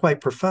true and quite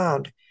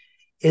profound,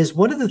 is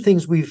one of the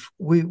things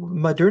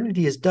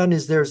modernity has done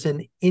is there's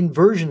an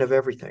inversion of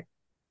everything.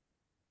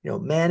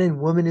 Man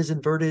and woman is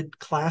inverted,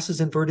 class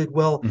is inverted.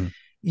 Well,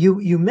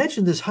 you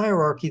mentioned this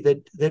hierarchy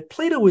that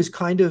Plato is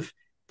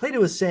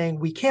saying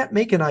we can't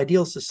make an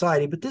ideal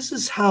society, but this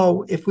is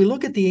how, if we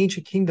look at the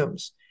ancient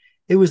kingdoms,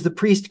 it was the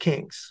priest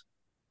kings.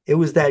 It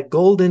was that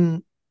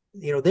golden,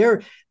 they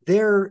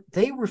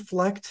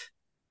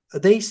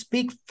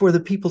speak for the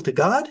people to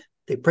God,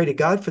 they pray to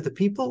God for the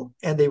people,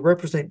 and they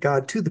represent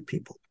God to the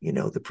people,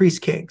 the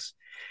priest kings.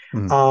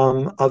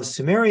 Of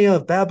Sumeria,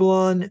 of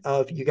Babylon,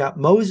 you got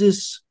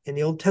Moses in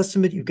the Old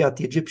Testament, you've got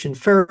the Egyptian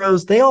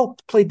pharaohs, they all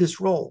played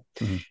this role.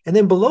 And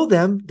then below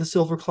them, the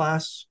silver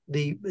class,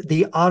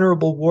 the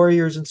honorable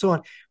warriors, and so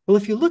on. Well,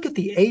 if you look at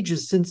the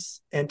ages since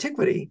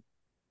antiquity,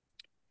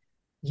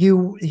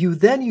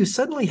 you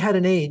suddenly had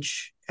an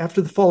age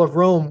after the fall of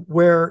Rome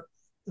where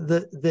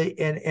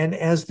and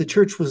as the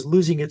church was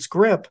losing its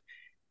grip,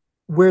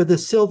 where the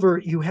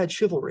silver, you had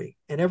chivalry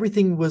and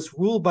everything was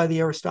ruled by the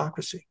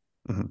aristocracy.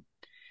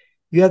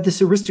 You have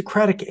this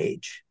aristocratic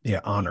age.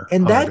 Yeah, honor.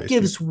 And that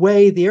gives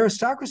way, the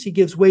aristocracy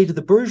gives way to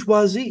the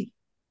bourgeoisie,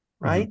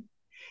 right?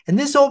 And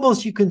this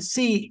almost, you can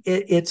see,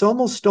 it's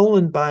almost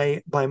stolen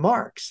by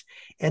Marx.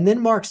 And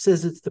then Marx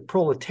says it's the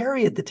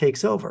proletariat that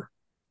takes over.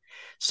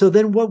 So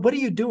then what are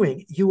you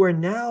doing? You are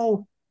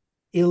now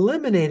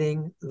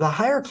eliminating the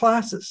higher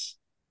classes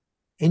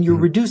and you're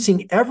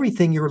reducing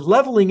everything. You're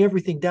leveling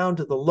everything down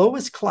to the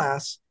lowest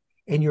class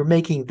and you're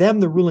making them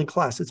the ruling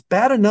class. It's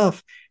bad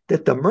enough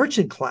that the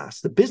merchant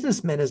class, the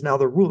businessman, is now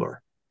the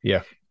ruler.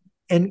 Yeah.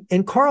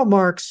 And Karl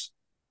Marx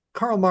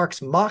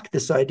mocked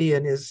this idea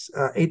in his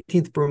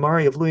 18th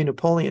Brumaire of Louis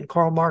Napoleon.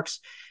 Karl Marx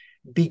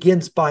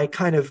begins by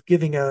kind of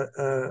giving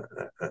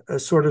a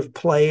sort of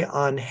play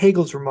on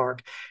Hegel's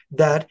remark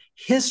that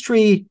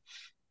history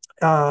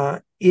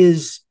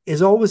is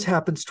always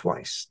happens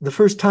twice. The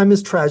first time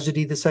is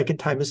tragedy, the second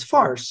time is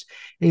farce.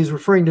 And he's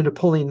referring to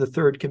Napoleon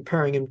III,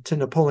 comparing him to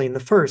Napoleon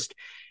I.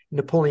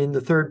 Napoleon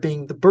III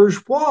being the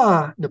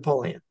bourgeois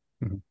Napoleon,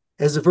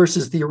 as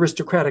versus the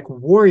aristocratic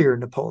warrior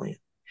Napoleon.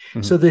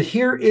 So that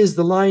here is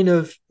the line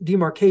of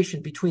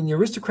demarcation between the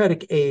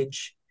aristocratic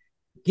age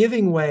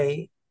giving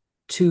way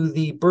to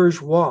the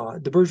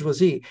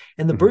bourgeoisie,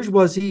 and the Hmm.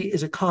 bourgeoisie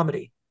is a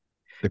comedy.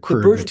 The The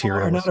crude bourgeois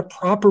are not materialist. a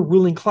proper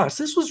ruling class.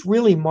 This was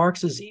really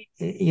Marx's,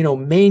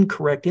 main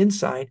correct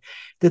insight,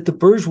 that the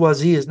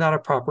bourgeoisie is not a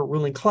proper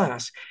ruling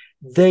class.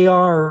 They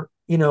are,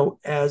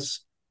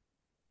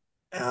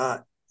 uh,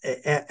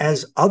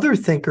 as other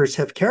thinkers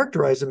have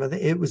characterized them.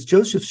 It was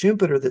Joseph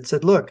Schumpeter that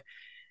said, "Look,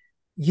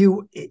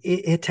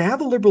 to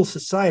have a liberal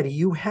society,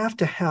 you have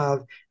to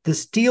have the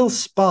steel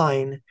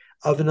spine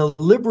of a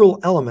liberal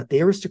element,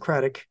 the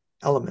aristocratic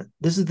element.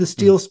 This is the Mm.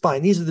 steel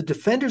spine. These are the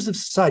defenders of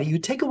society. You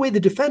take away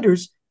the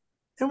defenders,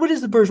 and what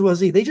is the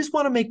bourgeoisie? They just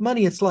want to make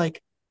money. It's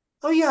like,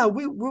 oh yeah,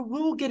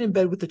 we'll get in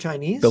bed with the The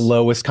Chinese.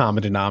 lowest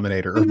common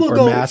denominator, We will or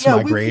go, mass yeah,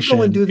 we will go and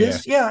migration. do Yeah.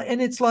 this, yeah.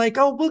 And it's like,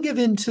 oh, we'll give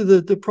in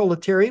to the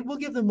proletariat. We'll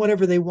give them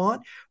whatever they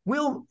want.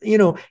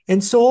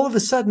 And so all of a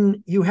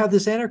sudden you have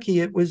this anarchy.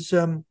 It was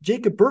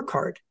Jacob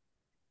Burckhardt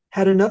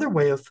had another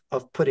way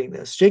of putting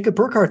this. Jacob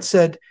Burckhardt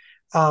said,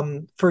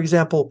 for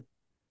example,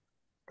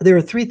 there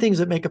are three things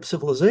that make up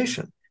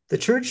civilization: the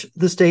church,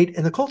 the state,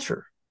 and the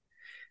culture.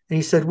 And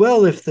he said,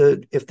 well, if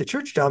the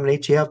church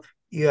dominates, you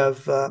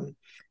have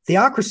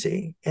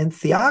theocracy, and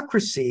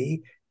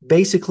theocracy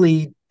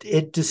basically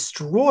it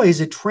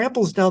destroys, it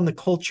tramples down the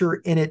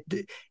culture, and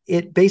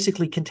it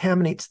basically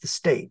contaminates the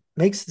state,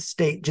 makes the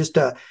state just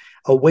a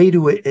way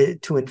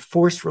to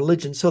enforce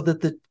religion, so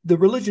that the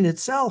religion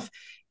itself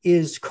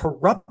is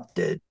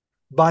corrupted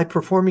by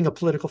performing a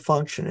political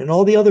function and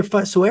all the other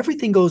so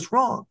everything goes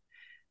wrong.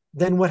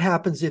 Then what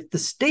happens if the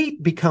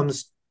state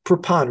becomes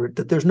preponderant,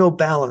 that there's no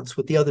balance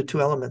with the other two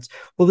elements?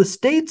 Well, the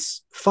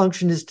state's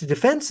function is to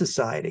defend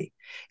society.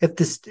 If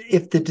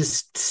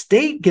the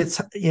state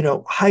gets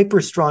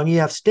hyper strong, you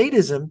have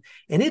statism,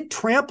 and it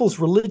tramples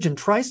religion,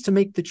 tries to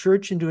make the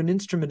church into an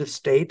instrument of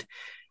state,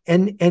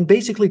 and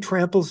basically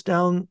tramples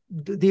down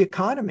the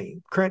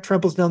economy,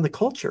 tramples down the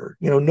culture.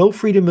 No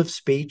freedom of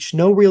speech,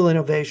 no real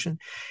innovation.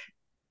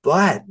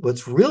 But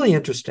what's really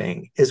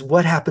interesting is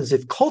what happens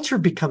if culture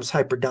becomes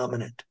hyper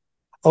dominant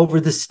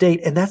over the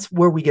state. And that's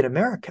where we get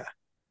America.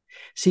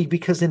 See,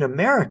 because in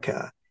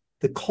America,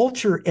 the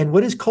culture, and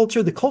what is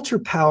culture? The culture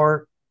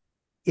power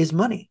is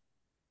money.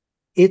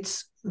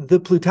 It's the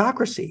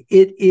plutocracy.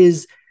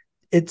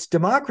 It's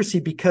democracy,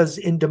 because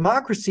in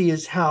democracy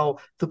is how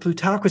the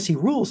plutocracy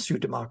rules, through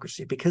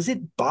democracy, because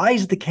it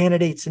buys the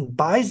candidates and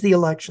buys the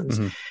elections.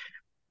 Hmm.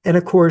 And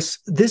of course,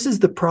 this is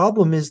the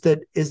problem: is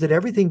that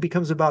everything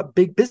becomes about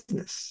big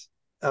business.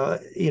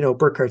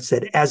 Burckhardt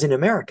said, as in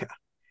America.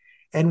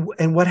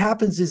 And what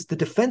happens is the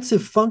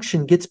defensive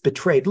function gets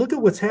betrayed. Look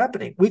at what's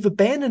happening. We've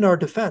abandoned our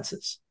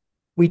defenses.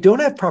 We don't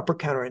have proper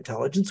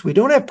counterintelligence. We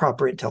don't have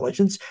proper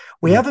intelligence.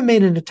 We Mm. haven't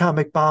made an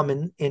atomic bomb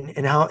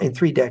in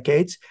 3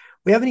 decades.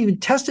 We haven't even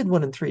tested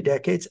one in 3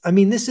 decades. I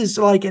mean, this is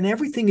like, and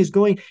everything is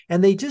going,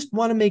 and they just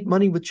want to make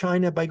money with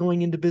China by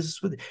going into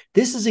business with it.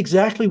 This is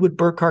exactly what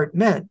Burckhardt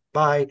meant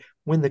by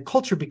when the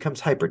culture becomes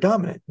hyper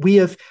dominant.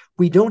 We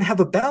don't have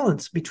a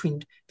balance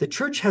between, the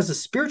church has a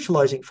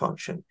spiritualizing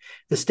function,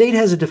 the state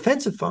has a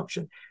defensive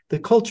function, the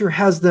culture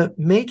has the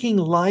making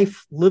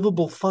life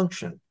livable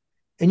function.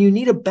 And you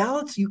need a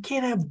balance. You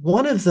can't have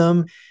one of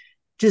them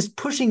just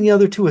pushing the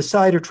other two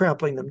aside or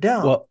trampling them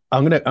down. Well,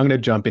 I'm gonna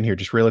jump in here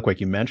just really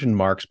quick. You mentioned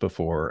Marx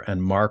before,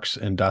 and Marx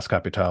in Das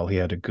Kapital, he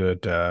had a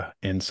good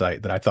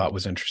insight that I thought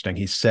was interesting.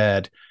 He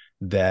said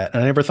that,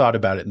 and I never thought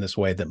about it in this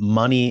way, that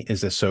money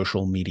is a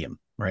social medium,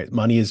 right?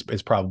 Money is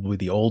probably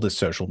the oldest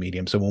social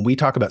medium. So when we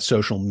talk about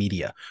social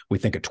media, we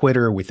think of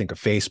Twitter, we think of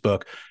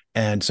Facebook.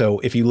 And so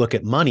if you look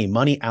at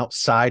money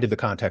outside of the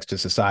context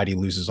of society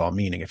loses all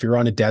meaning. If you're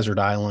on a desert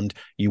island,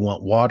 you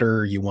want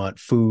water, you want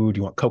food,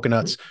 you want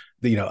coconuts.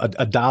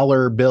 A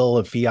dollar bill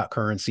of fiat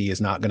currency is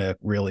not going to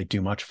really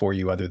do much for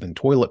you other than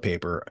toilet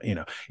paper.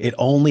 It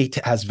only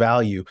has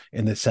value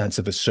in the sense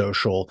of a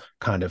social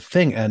kind of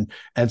thing. And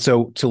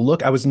so to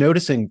look, I was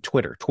noticing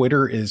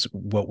Twitter is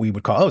what we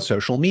would call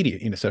social media.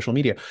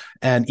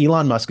 And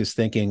Elon Musk is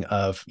thinking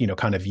of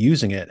kind of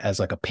using it as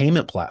like a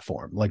payment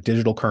platform, like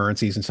digital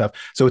currencies and stuff.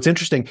 So it's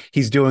interesting.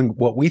 He's doing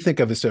what we think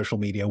of as social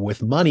media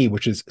with money,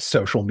 which is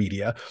social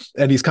media,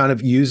 and he's kind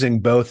of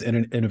using both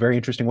in a very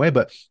interesting way.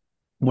 But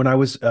when I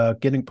was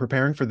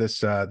preparing for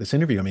this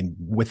interview, I mean,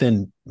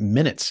 within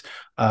minutes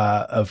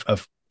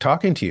of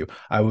talking to you,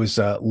 I was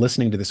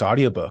listening to this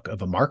audiobook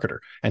of a marketer,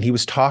 and he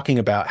was talking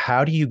about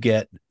how do you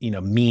get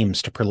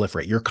memes to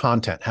proliferate your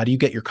content? How do you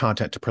get your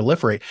content to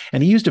proliferate?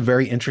 And he used a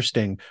very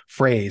interesting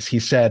phrase. He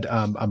said,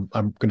 I'm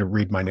going to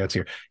read my notes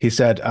here. He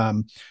said,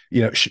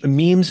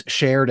 memes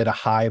shared at a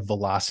high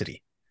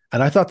velocity.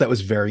 And I thought that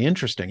was very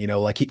interesting.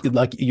 Like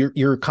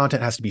your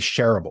content has to be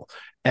shareable.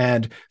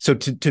 And so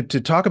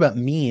to talk about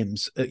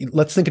memes,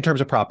 let's think in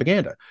terms of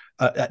propaganda,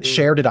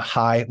 shared at a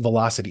high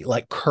velocity,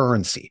 like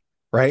currency.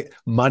 right?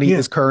 Money Yeah.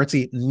 is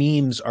currency,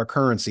 memes are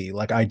currency,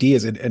 like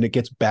ideas. And it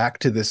gets back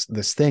to this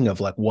thing of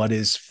like, what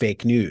is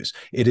fake news?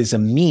 It is a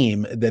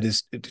meme that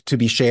is to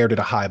be shared at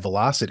a high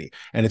velocity.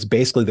 And it's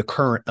basically the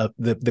current of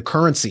the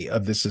currency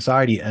of this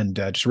society. And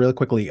just really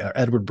quickly,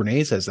 Edward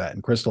Bernays says that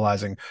in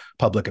Crystallizing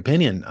Public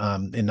Opinion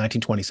in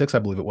 1926, I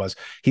believe it was.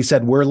 He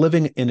said, we're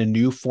living in a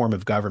new form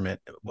of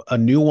government, a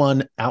new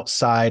one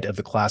outside of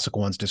the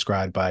classical ones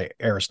described by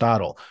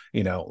Aristotle,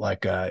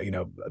 like,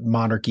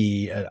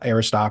 monarchy,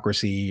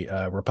 aristocracy,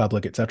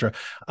 republic, etc.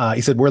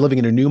 He said, we're living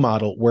in a new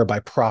model whereby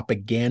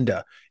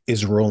propaganda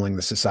is ruling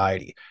the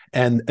society.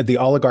 And the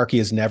oligarchy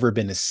has never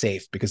been as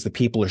safe because the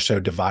people are so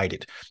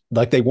divided,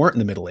 like they weren't in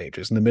the Middle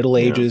Ages. In the Middle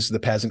Yeah. Ages, the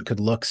peasant could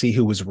look, see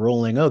who was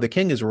ruling. Oh, the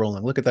king is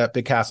ruling. Look at that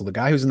big castle. The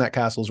guy who's in that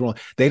castle is ruling.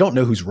 They don't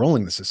know who's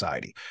ruling the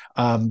society.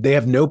 They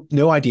have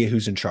no idea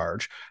who's in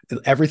charge.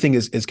 Everything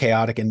is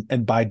chaotic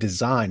and by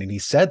design. And he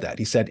said that.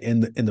 He said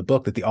in the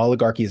book that the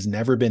oligarchy has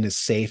never been as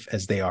safe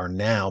as they are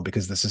now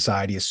because the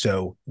society is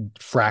so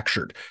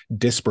fractured,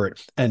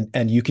 disparate,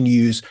 and you can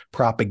use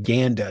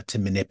propaganda to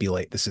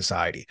manipulate the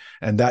society.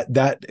 And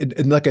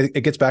and like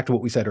it gets back to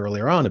what we said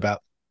earlier on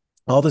about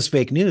all this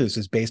fake news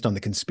is based on the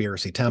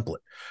conspiracy template,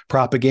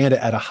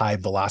 propaganda at a high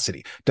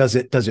velocity. Does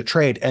it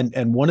trade?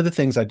 And one of the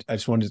things I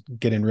just wanted to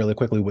get in really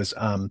quickly was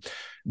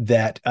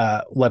that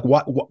like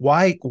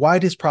why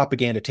does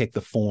propaganda take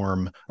the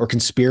form, or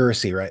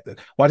conspiracy, right?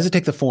 Why does it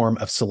take the form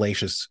of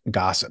salacious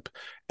gossip?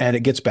 And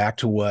it gets back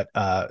to what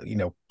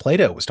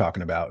Plato was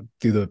talking about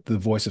through the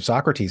voice of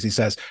Socrates. He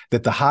says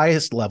that the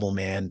highest level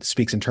man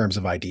speaks in terms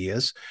of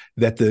ideas,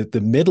 that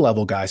the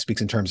mid-level guy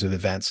speaks in terms of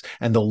events,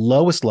 and the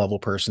lowest level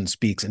person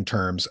speaks in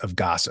terms of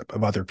gossip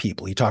of other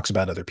people. He talks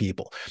about other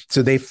people.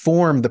 So they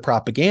form the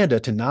propaganda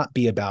to not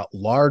be about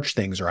large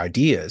things or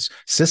ideas,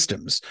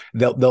 systems.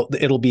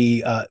 It'll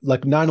be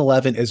like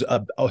 9/11 is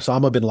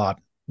Osama bin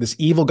Laden, this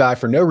evil guy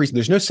for no reason.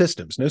 There's no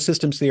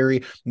systems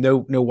theory,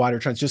 no wider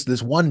trends. Just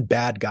this one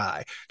bad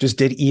guy just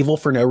did evil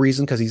for no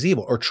reason because he's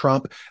evil. Or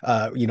Trump,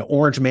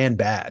 orange man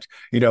bad.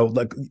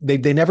 Like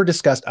they never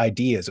discussed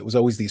ideas. It was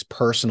always these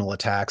personal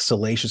attacks,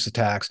 salacious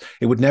attacks.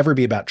 It would never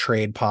be about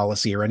trade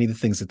policy or any of the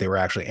things that they were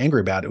actually angry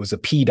about. It was a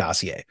P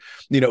dossier.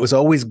 It was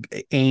always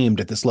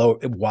aimed at this low.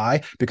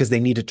 Why? Because they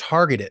need to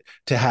target it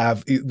to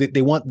have.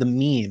 They want the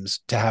memes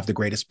to have the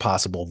greatest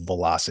possible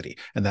velocity,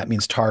 and that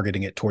means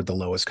targeting it toward the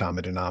lowest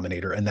common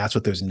denominator. And that's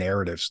what those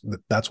narratives.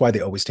 That's why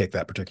they always take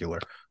that particular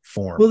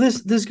form. Well,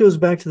 this goes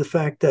back to the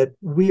fact that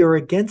we are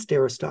against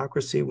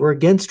aristocracy. We're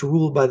against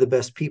rule by the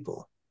best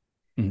people.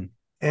 Mm-hmm.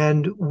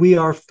 And we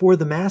are for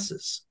the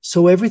masses.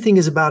 So everything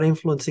is about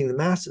influencing the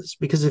masses.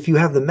 Because if you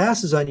have the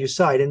masses on your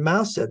side, and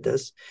Mao said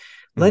this,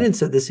 Lenin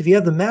said this, if you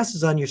have the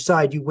masses on your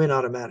side, you win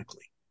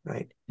automatically,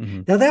 right?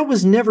 Mm-hmm. Now, that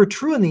was never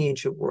true in the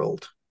ancient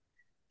world.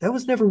 That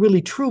was never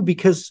really true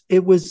because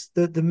it was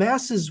the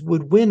masses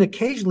would win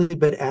occasionally,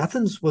 but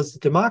Athens was the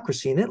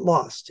democracy and it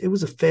lost. It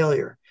was a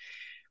failure.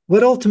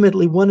 What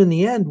ultimately won in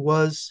the end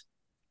was,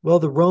 well,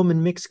 the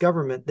Roman mixed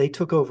government. They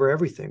took over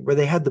everything, where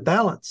they had the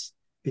balance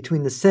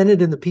between the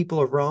Senate and the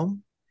people of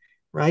Rome,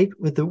 right?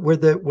 Where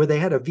they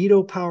had a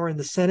veto power in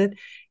the Senate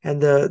and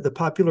the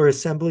popular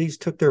assemblies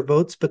took their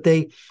votes, but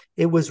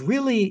it was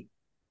really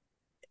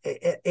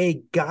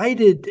a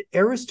guided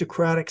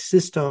aristocratic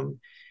system,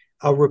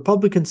 a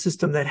republican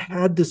system that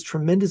had this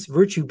tremendous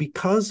virtue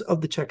because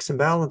of the checks and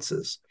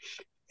balances.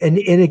 And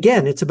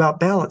again, it's about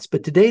balance.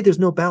 But today there's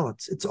no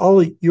balance. It's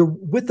all you're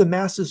with the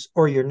masses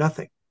or you're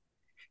nothing.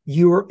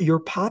 You're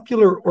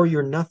popular or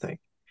you're nothing.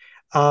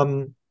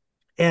 And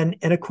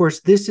of course,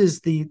 this is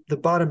the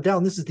bottom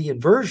down. This is the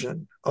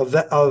inversion of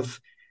the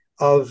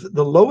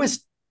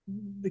lowest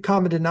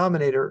common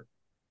denominator.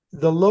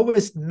 The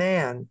lowest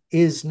man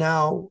is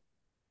now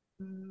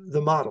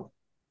the model.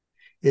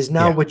 Is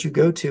now what you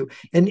go to.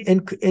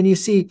 And you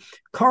see,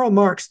 Karl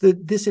Marx,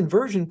 this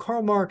inversion,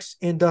 Karl Marx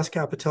in Das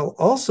Kapital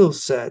also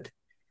said,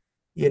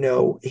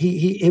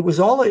 it was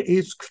all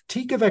his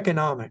critique of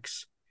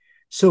economics.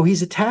 So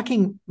he's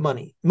attacking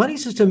money. Money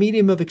is just a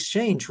medium of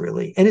exchange,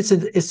 really, and it's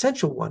an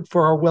essential one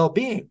for our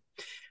well-being.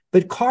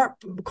 But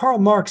Karl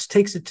Marx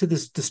takes it to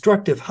this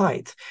destructive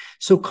height.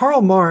 So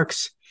Karl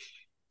Marx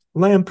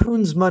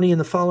lampoons money in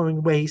the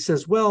following way. He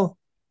says, well,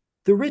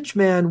 the rich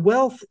man,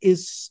 wealth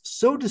is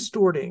so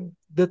distorting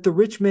that the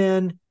rich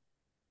man,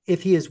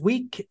 if he is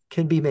weak,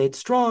 can be made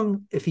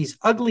strong. If he's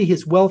ugly,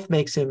 his wealth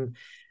makes him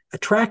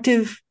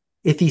attractive.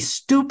 If he's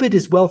stupid,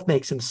 his wealth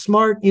makes him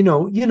smart. You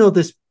know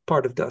this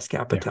part of Das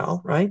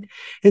Kapital, right?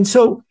 And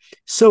so,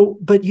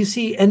 but you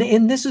see,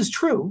 and this is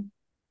true,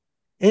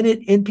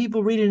 and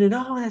people reading it,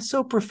 oh, that's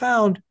so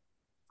profound.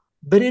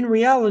 But in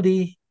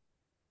reality,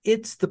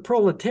 it's the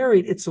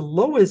proletariat, it's the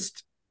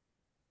lowest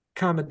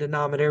common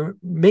denominator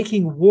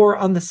making war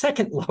on the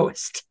second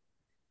lowest.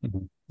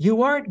 Mm-hmm.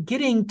 You aren't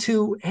getting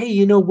to,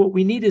 hey, what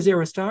we need is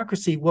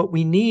aristocracy. What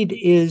we need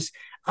is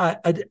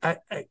a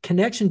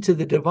connection to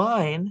the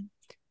divine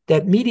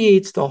that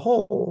mediates the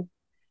whole.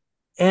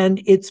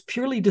 And it's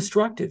purely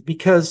destructive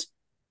because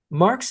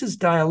Marx's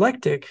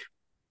dialectic,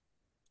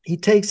 he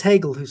takes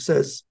Hegel, who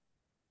says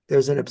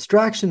there's an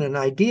abstraction, an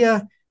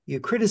idea, you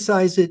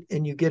criticize it,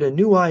 and you get a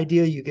new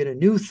idea, you get a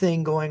new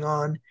thing going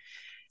on,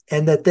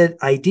 and that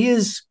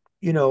ideas,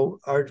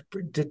 are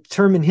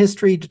determine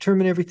history,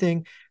 determine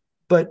everything.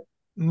 But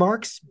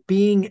Marx,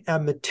 being a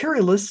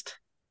materialist,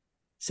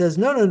 says,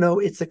 no,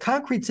 it's a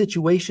concrete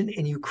situation,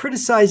 and you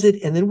criticize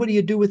it, and then what do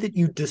you do with it?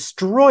 You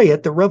destroy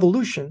it, the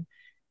revolution,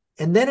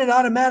 and then it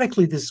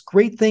automatically, this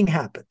great thing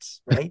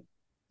happens, right?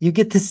 You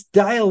get this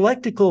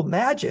dialectical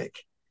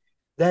magic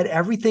that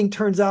everything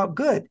turns out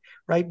good,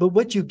 right? But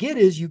what you get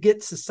is you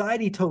get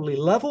society totally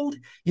leveled.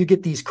 You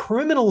get these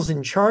criminals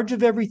in charge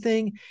of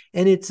everything,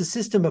 and it's a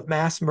system of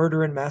mass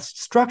murder and mass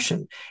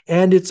destruction.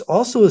 And it's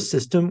also a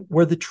system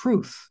where the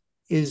truth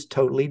is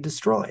totally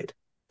destroyed.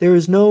 There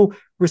is no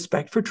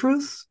respect for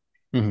truth.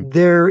 Mm-hmm.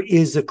 There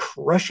is a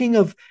crushing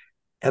of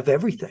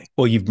everything.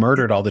 Well, you've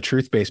murdered all the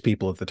truth-based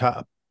people at the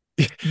top.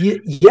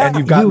 Yeah, and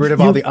you've gotten rid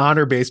of all the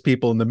honor-based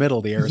people in the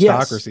middle, the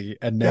aristocracy, yes,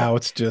 and now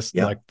it's just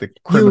like the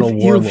criminal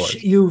you've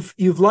warlords.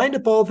 You've lined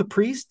up all the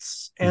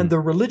priests and the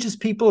religious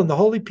people and the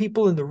holy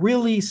people and the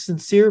really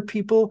sincere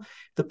people,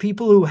 the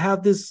people who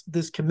have this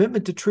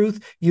commitment to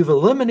truth. You've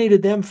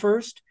eliminated them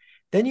first.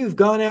 Then you've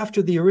gone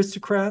after the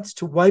aristocrats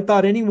to wipe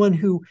out anyone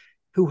who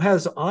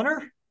has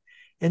honor.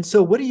 And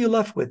so what are you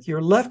left with?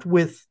 You're left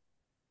with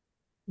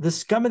the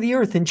scum of the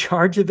earth in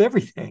charge of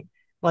everything.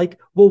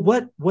 Like,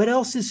 well, what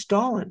else is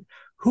Stalin?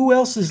 Who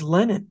else is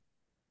Lenin?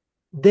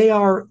 They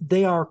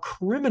are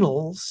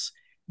criminals.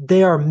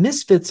 They are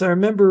misfits. I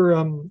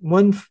remember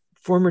one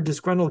former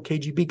disgruntled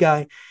KGB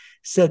guy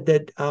said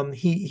that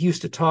he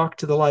used to talk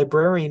to the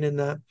librarian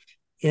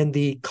in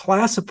the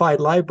classified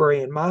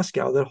library in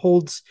Moscow that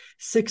holds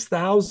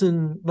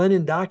 6,000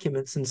 Lenin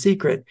documents in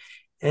secret.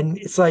 And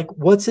it's like,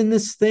 what's in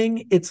this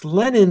thing? It's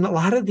Lenin. A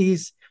lot of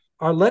these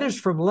are letters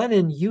from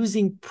Lenin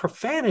using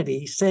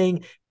profanity,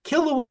 saying,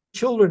 kill the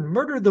children,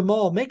 murder them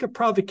all, make a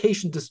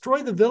provocation,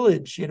 destroy the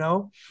village.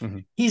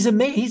 He's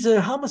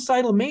a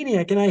homicidal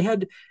maniac. And I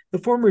had the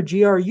former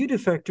GRU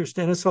defector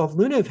Stanislav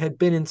Lunev had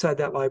been inside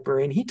that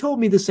library, and he told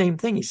me the same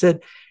thing. He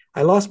said,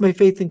 I lost my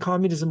faith in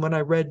communism when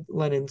I read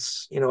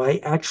Lenin's, I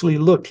actually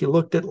he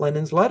looked at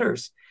Lenin's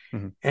letters,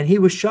 and he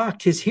was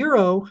shocked. His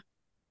hero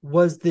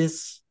was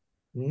this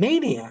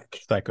maniac,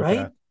 psychopath.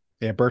 Right?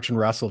 Yeah, Bertrand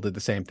Russell did the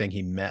same thing.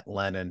 He met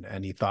Lenin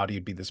and he thought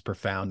he'd be this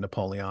profound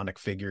Napoleonic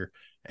figure,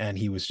 and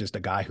he was just a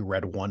guy who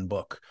read one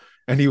book,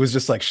 and he was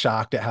just like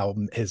shocked at how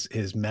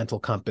his mental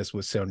compass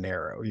was so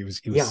narrow. He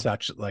was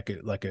such like a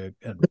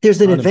but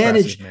there's an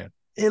advantage. Man.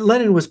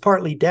 Lenin was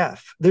partly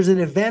deaf. There's an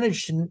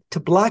advantage to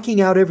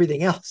blocking out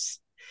everything else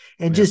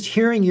and just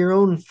hearing your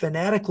own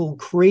fanatical,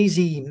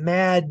 crazy,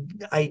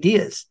 mad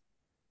ideas,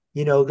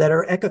 that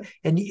are echo,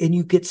 and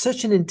you get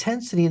such an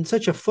intensity and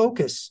such a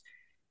focus.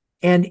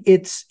 And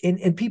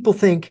and people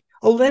think,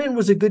 oh, Lenin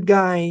was a good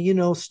guy,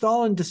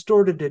 Stalin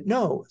distorted it.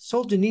 No,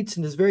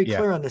 Solzhenitsyn is very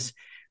clear on this.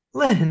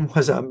 Lenin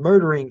was a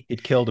murdering.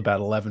 He'd killed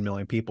about 11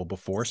 million people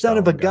before son Stalin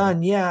of a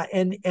gun. Yeah.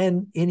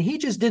 And he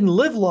just didn't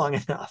live long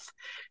enough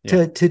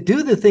to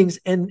do the things.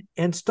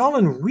 And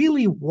Stalin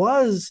really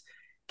was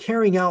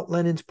carrying out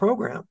Lenin's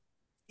program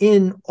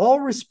in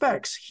all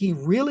respects. He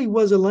really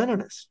was a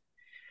Leninist.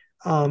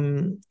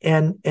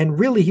 And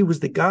really, he was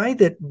the guy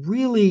that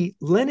really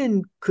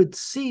Lenin could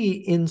see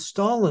in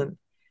Stalin,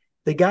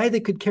 the guy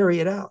that could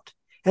carry it out.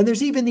 And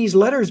there's even these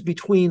letters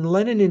between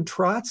Lenin and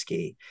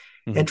Trotsky,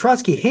 and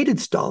Trotsky hated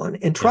Stalin.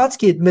 And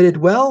Trotsky admitted,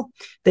 well,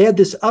 they had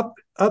this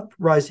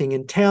uprising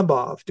in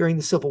Tambov during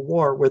the Civil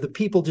War where the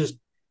people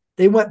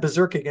they went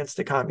berserk against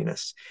the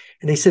communists.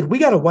 And they said, we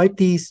got to wipe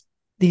these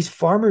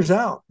farmers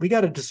out. We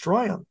got to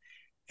destroy them.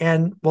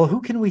 And well,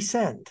 who can we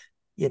send?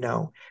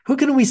 Who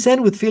can we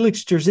send with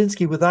Felix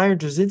Dzerzhinsky, with Iron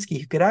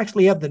Dzerzhinsky, who could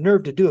actually have the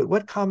nerve to do it?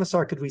 What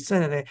commissar could we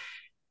send? And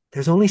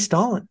there's only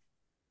Stalin.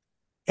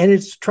 And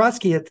it's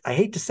Trotsky. I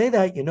hate to say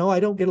that, I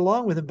don't get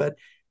along with him, but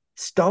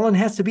Stalin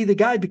has to be the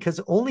guy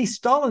because only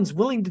Stalin's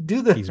willing to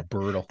do he's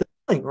brutal,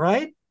 thing,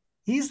 right?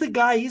 He's the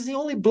guy. He's the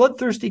only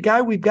bloodthirsty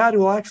guy we've got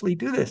who will actually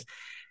do this.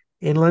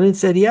 And Lenin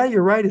said, yeah,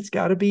 you're right. It's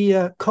got to be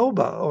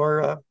Koba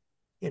or,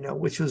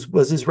 which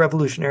was his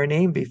revolutionary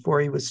name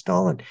before he was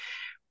Stalin.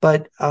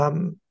 But,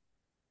 so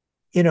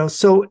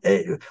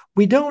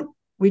we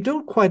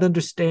don't quite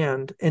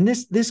understand. And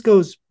this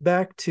goes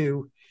back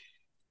to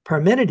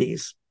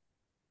Parmenides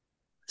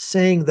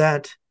saying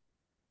that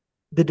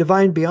the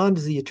divine beyond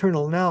is the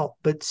eternal now,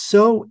 but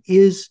so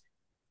is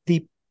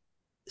the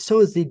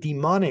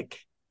demonic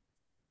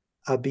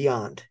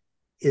beyond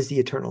is the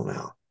eternal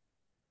now.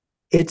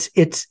 There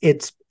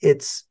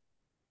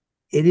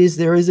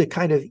is a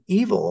kind of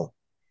evil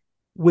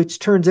which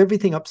turns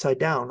everything upside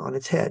down on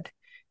its head.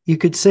 You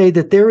could say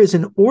that there is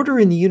an order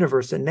in the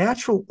universe, a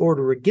natural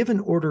order, a given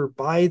order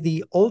by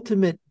the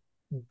ultimate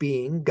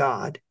being,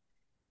 God.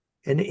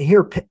 And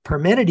here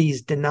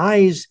Parmenides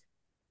denies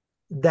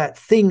that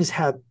things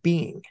have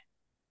being.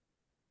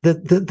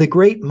 The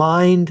great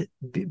mind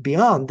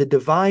beyond, the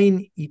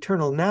divine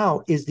eternal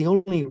now, is the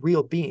only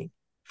real being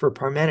for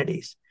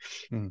Parmenides.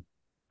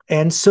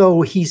 And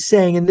so he's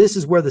saying, and this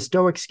is where the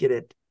Stoics get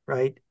it,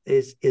 right,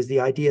 is the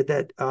idea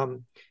that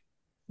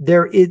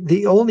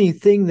the only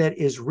thing that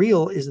is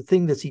real is the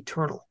thing that's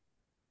eternal.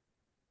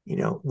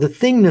 The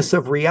thingness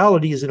of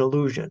reality is an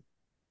illusion.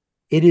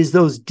 It is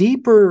those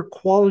deeper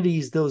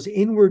qualities, those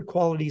inward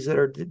qualities that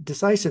are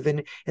decisive,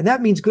 and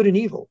that means good and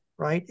evil,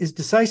 right? Is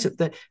decisive.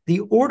 The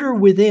order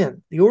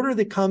within, the order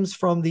that comes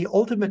from the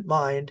ultimate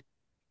mind,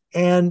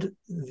 and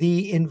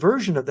the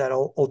inversion of that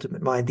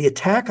ultimate mind, the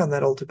attack on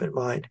that ultimate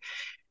mind.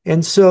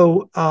 And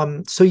so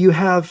you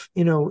have,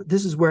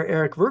 this is where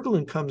Eric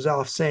Voegelin comes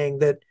off saying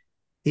that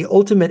the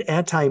ultimate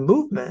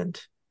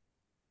anti-movement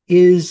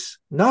is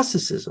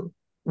Gnosticism,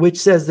 which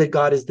says that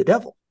God is the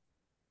devil,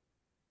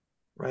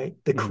 right?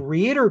 The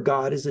creator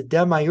God is a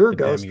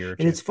demiurgos.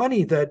 And it's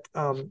funny that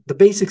the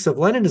Basics of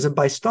Leninism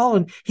by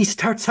Stalin, he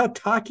starts out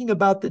talking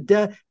about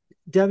the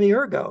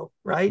demiurgo,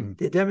 right?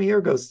 The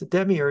demiurgos, the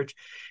demiurge.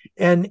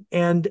 And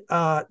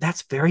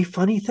that's a very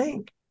funny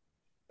thing.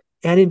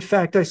 And in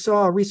fact, I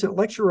saw a recent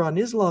lecture on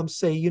Islam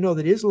say,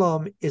 that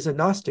Islam is a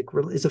Gnostic,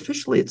 is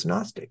officially it's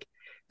Gnostic,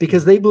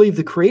 because they believe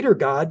the creator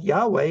God,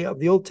 Yahweh, of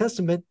the Old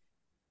Testament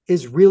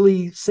is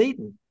really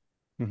Satan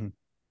in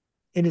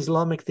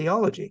Islamic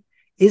theology.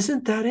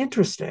 Isn't that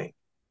interesting?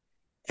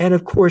 And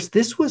of course,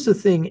 this was a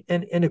thing,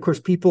 and of course,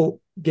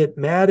 people get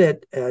mad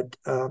at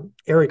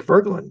Eric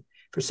Voegelin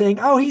for saying,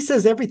 oh, he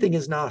says everything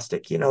is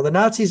Gnostic. The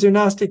Nazis are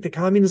Gnostic, the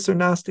communists are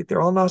Gnostic,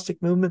 they're all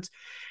Gnostic movements.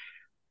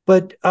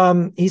 But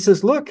he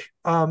says, look,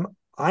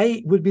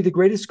 I would be the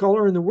greatest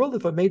scholar in the world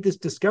if I made this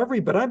discovery,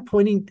 but I'm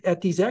pointing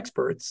at these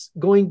experts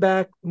going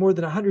back more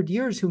than 100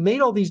 years who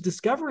made all these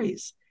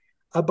discoveries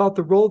about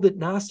the role that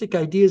Gnostic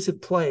ideas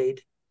have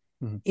played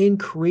in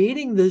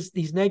creating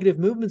these negative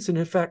movements. And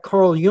in fact,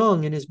 Carl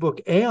Jung, in his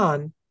book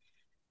Aeon,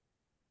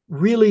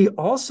 really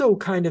also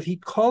he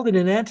called it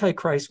an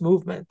Antichrist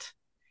movement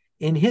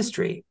in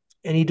history.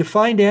 And he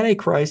defined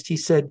Antichrist. He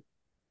said,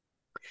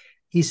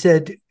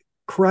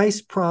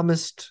 Christ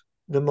promised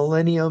the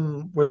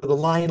millennium where the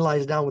lion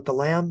lies down with the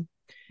lamb,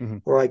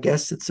 or I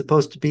guess it's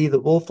supposed to be the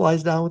wolf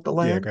lies down with the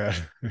lamb. Yeah,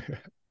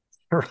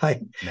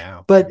 right.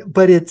 Now,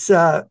 but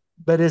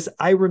as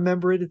I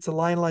remember it, it's a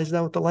lion lies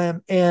down with the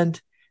lamb.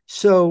 And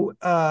so,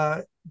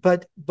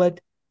 but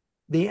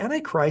the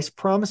Antichrist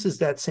promises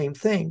that same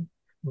thing,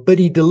 but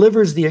he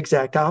delivers the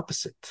exact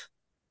opposite.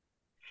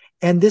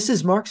 And this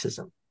is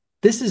Marxism.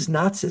 This is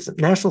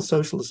Nazism, National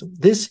Socialism.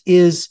 This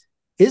is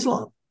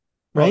Islam.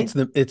 Right.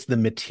 Well, it's the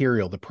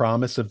material, the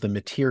promise of the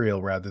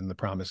material rather than the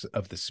promise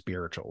of the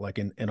spiritual. Like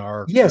in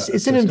our yes,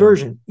 it's system, an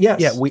inversion. Yes,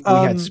 yeah, we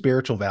had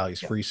spiritual values,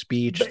 free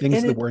speech,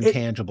 things that were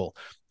intangible.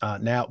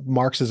 Now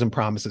Marxism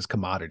promises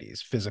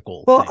commodities,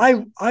 physical. Well,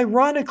 things.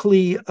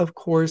 Ironically, of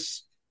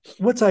course,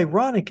 what's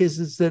ironic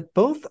is that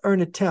both are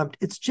an attempt.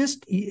 It's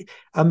just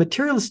a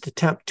materialist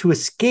attempt to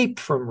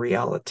escape from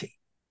reality.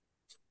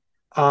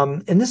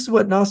 And this is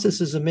what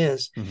Gnosticism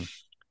is.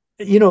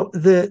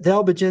 The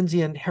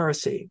Albigensian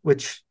heresy,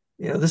 which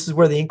this is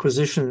where the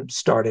Inquisition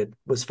started,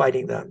 was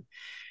fighting them.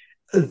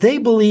 They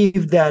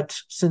believed that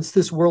since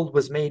this world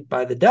was made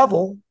by the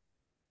devil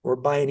or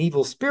by an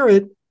evil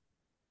spirit,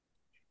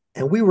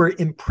 and we were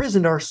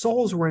imprisoned, our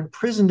souls were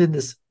imprisoned in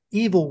this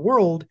evil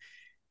world,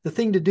 the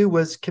thing to do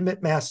was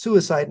commit mass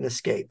suicide and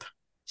escape.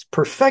 Just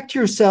perfect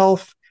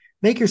yourself,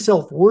 make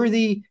yourself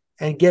worthy,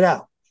 and get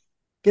out.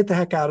 Get the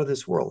heck out of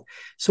this world.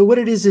 So what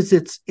it is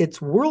it's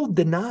world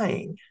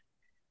denying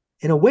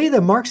in a way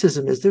that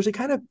Marxism is. There's a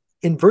kind of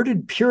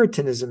inverted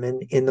Puritanism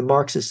in the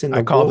Marxists.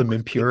 I call them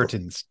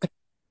Impuritans.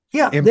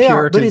 Yeah, they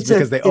are, but it's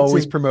because they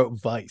always promote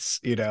vice.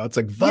 It's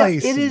like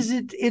vice. Yeah, it is.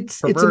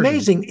 It's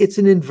amazing. It's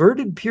an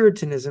inverted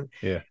Puritanism.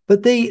 Yeah,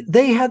 but they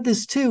had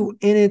this too,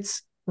 and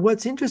it's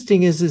what's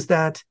interesting is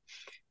that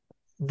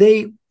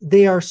they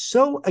are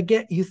so,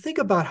 again. You think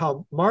about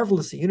how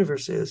marvelous the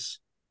universe is,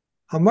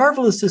 how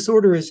marvelous this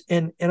order is,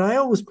 and I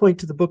always point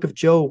to the book of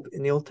Job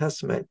in the Old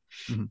Testament.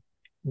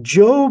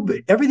 Job,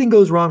 everything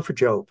goes wrong for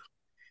Job.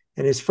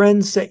 And his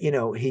friends say,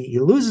 he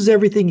loses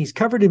everything. He's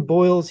covered in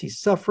boils. He's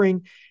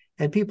suffering.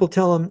 And people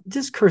tell him,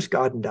 just curse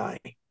God and die.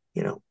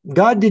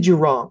 God did you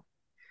wrong.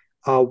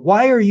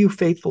 Why are you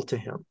faithful to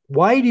him?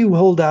 Why do you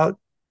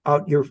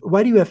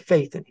why do you have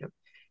faith in him?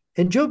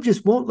 And Job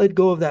just won't let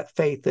go of that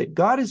faith that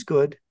God is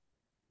good.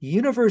 The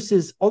universe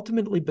is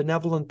ultimately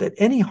benevolent, that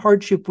any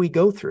hardship we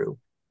go through,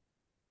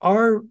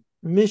 our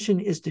mission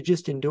is to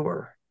just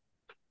endure.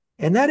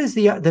 And that is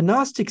the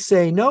Gnostics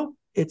say, no,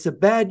 it's a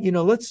bad,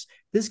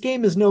 this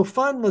game is no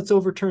fun. Let's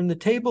overturn the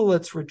table.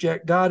 Let's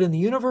reject God in the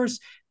universe.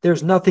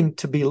 There's nothing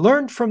to be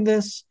learned from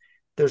this.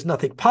 There's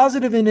nothing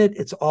positive in it.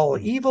 It's all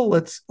evil.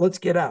 Let's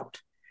get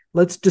out.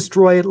 Let's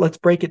destroy it. Let's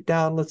break it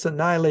down. Let's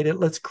annihilate it.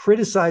 Let's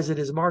criticize it,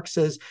 as Marx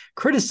says,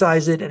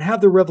 criticize it and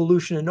have the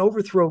revolution and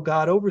overthrow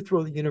God,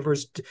 overthrow the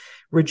universe,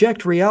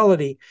 reject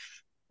reality,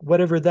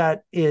 whatever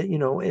that is.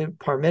 And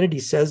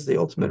Parmenides says the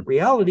ultimate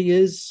reality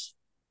is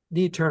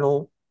the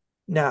eternal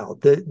now,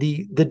 the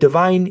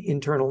divine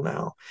internal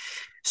now.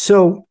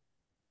 So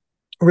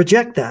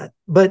reject that.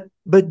 But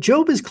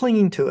Job is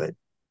clinging to it.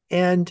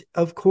 And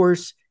of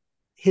course,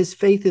 his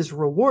faith is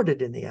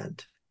rewarded in the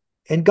end.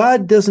 And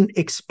God doesn't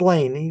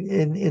explain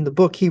in the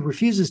book. He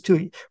refuses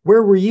to.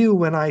 Where were you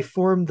when I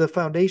formed the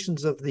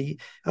foundations of the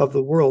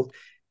world?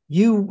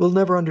 You will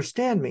never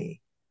understand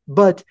me,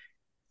 but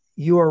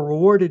you are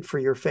rewarded for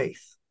your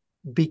faith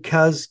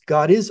because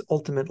God is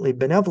ultimately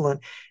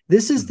benevolent.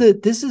 This is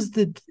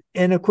the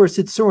and of course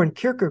it's Soren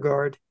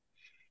Kierkegaard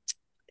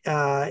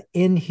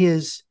in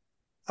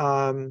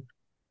um,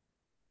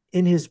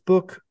 his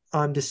book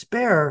on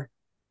despair.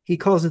 He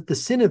calls it the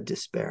sin of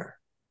despair,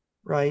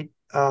 right?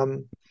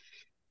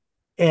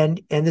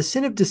 And the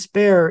sin of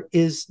despair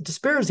is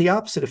the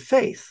opposite of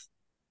faith.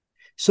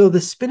 So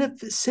the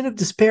sin of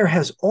despair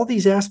has all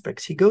these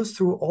aspects. He goes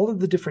through all of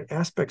the different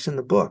aspects in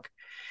the book.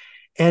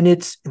 And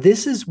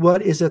this is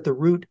what is at the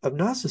root of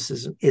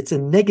Gnosticism. It's a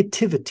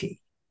negativity.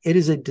 It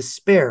is a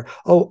despair.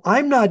 Oh,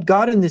 I'm not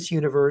God in this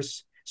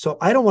universe, so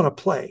I don't want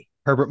to play.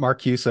 Herbert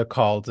Marcuse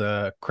called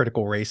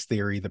critical race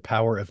theory the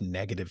power of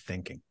negative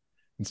thinking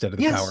instead of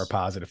the power of Yes.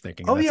 positive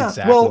thinking. And Oh, that's yeah.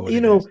 exactly Well, what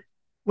it is.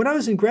 when I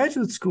was in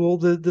graduate school,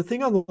 the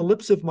thing on the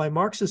lips of my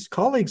Marxist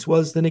colleagues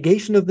was the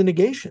negation of the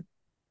negation.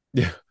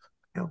 Yeah.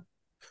 You know,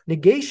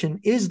 negation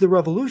is the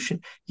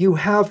revolution. You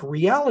have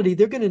reality,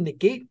 they're going to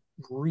negate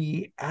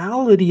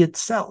reality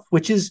itself,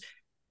 which is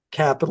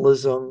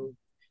capitalism,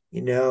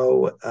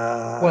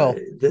 Well,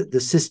 the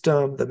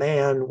system, the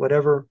man,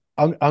 whatever.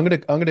 I'm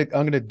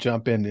gonna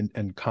jump in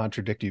and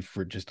contradict you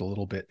for just a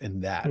little bit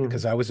in that, Mm-hmm.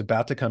 because I was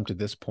about to come to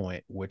this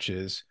point, which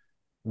is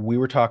we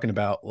were talking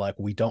about, like,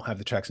 we don't have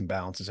the checks and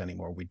balances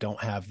anymore. We don't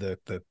have the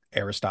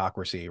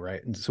aristocracy,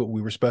 right? And so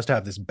we were supposed to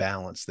have this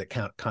balance that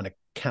kind of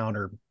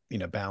counter,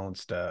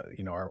 balanced,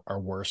 our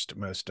worst,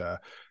 most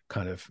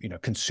kind of,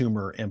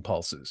 consumer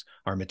impulses,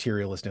 our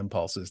materialist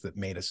impulses that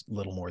made us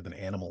little more than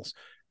animals.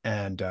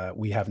 And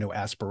we have no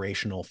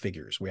aspirational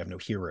figures. We have no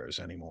heroes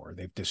anymore.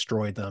 They've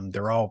destroyed them.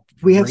 They're all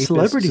We have rapists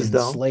celebrities, and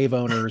though. slave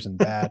owners and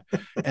bad.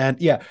 And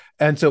yeah,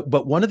 and so,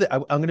 but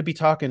I'm going to be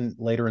talking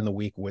later in the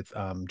week with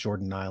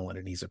Jordan Nyland,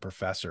 and he's a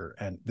professor.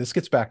 And this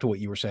gets back to what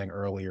you were saying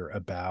earlier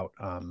about,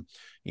 kind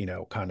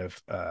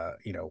of,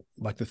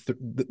 like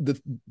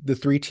the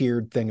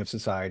three-tiered thing of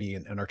society,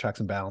 and our checks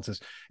and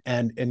balances.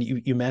 And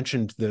you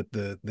mentioned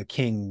the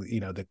king,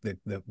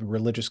 the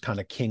religious kind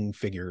of king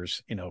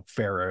figures,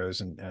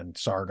 pharaohs and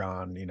Sargon,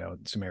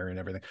 Sumerian,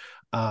 everything.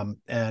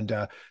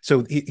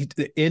 So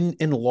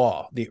in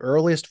law, the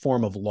earliest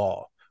form of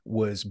law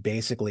was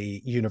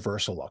basically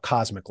universal law,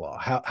 cosmic law.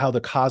 How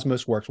the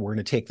cosmos works, we're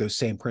going to take those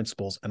same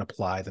principles and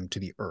apply them to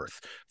the earth.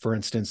 For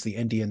instance, the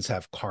Indians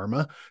have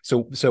karma.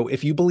 So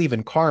if you believe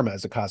in karma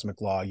as a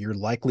cosmic law, you're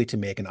likely to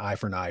make an eye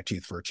for an eye,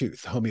 tooth for a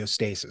tooth,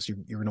 homeostasis.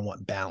 You're going to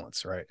want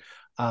balance, right?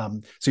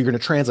 So you're going to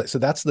translate. So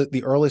that's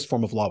the earliest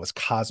form of law was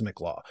cosmic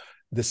law.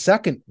 The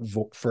second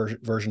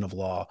version of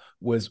law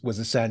was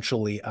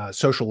essentially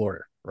social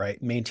order,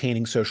 right?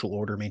 Maintaining social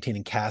order,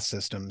 maintaining caste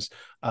systems.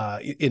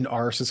 In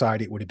our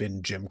society, it would have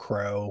been Jim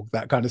Crow,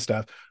 that kind of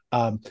stuff.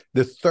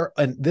 The third,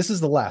 and this is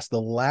the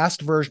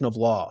last version of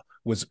law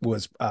was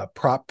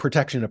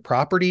protection of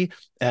property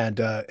and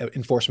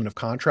enforcement of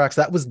contracts.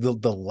 That was the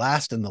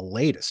last and the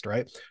latest,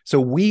 right?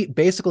 So we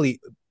basically,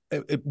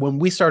 when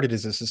we started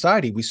as a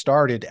society, we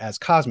started as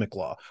cosmic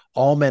law.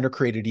 All men are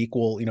created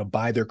equal,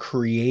 by their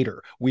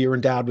creator. We are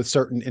endowed with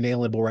certain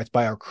inalienable rights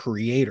by our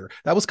creator.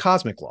 That was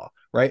cosmic law,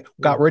 right?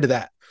 Got rid of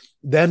that.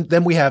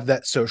 Then we have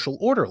that social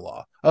order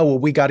law. Oh, well,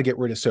 we got to get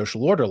rid of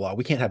social order law.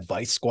 We can't have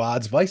vice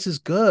squads. Vice is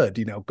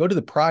good, go to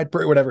the pride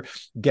parade, whatever,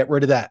 get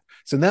rid of that.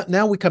 So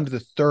now we come to the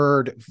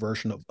third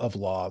version of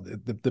law,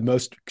 the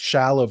most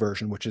shallow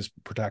version, which is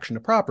protection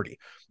of property.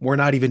 We're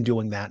not even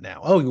doing that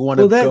now. Oh, you want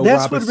to Well, go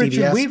that's rob a what Richard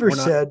CVS? Weaver We're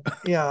not. said.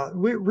 Yeah,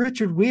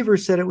 Richard Weaver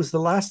said it was the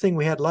last thing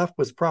we had left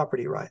was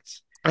property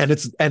rights. And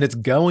it's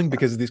going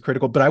because of these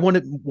critical. But I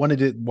wanted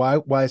to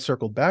why I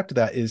circled back to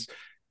that is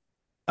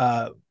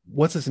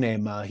what's his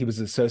name? He was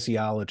a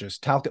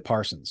sociologist, Talcott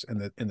Parsons, in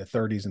the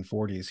 30s and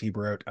 40s. He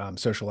wrote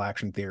Social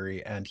Action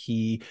Theory, and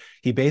he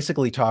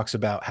basically talks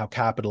about how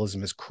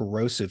capitalism is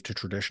corrosive to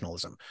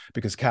traditionalism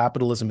because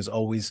capitalism is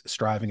always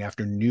striving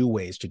after new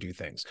ways to do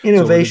things. So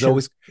Innovation.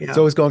 it's Yeah.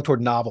 always going toward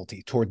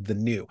novelty, toward the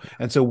new.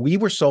 And so we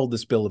were sold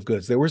this bill of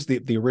goods. There was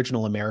the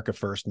original America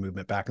First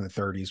movement back in the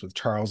 30s with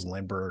Charles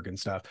Lindbergh and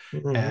stuff,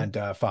 Mm-hmm.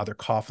 and Father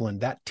Coughlin.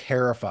 That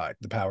terrified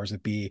the powers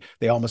that be.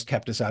 They almost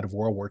kept us out of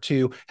World War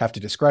II. Have to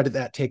discredit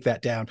that, take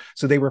that down.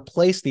 So they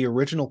replaced the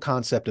original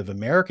concept of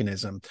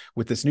Americanism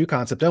with this new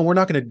concept. Oh, we're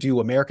not going to do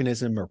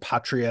Americanism or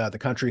patria, the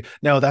country.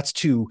 No, that's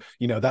too,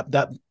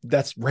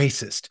 that's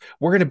racist.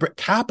 We're going to bring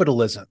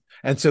capitalism.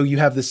 And so you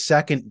have the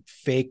second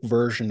fake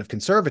version of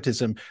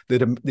conservatism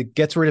that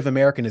gets rid of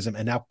Americanism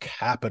and now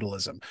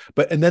capitalism.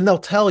 And then they'll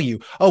tell you,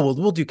 oh, well,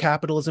 we'll do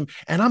capitalism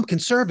and I'm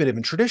conservative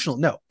and traditional.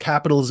 No,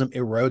 capitalism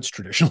erodes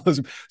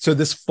traditionalism. So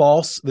this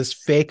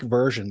fake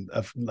version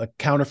of like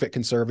counterfeit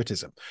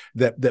conservatism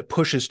that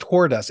pushes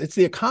toward us. It's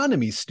the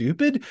economy,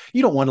 stupid.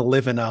 You don't want to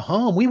live in a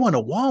home. We want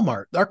a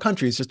Walmart. Our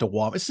country is just a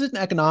Walmart. It's an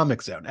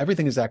economic zone.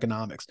 Everything is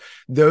economics.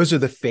 Those are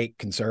the fake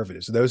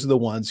conservatives. Those are the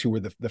ones who were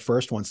the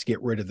first ones to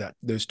get rid of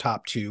those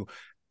top two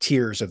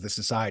tiers of the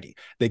society.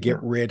 They get Yeah.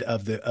 rid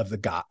of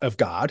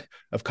God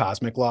of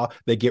cosmic law.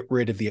 They get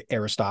rid of the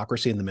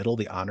aristocracy in the middle,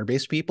 the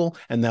honor-based people,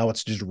 and now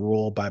it's just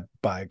ruled by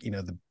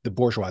the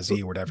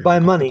bourgeoisie or whatever you want By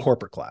to call it, the money.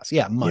 corporate class.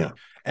 Yeah, Yeah. money.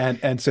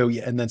 And so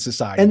yeah, and then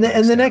society And breaks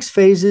the down. next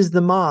phase is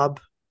the mob.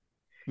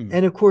 Hmm.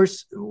 And of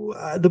course,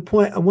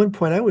 one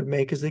point I would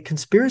make is that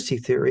conspiracy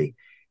theory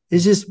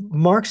is Hmm. just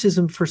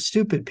Marxism for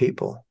stupid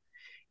people,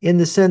 in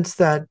the sense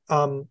that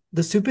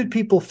the stupid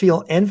people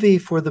feel envy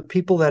for the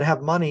people that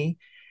have money,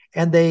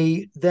 and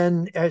they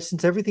then,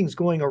 since everything's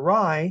going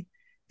awry,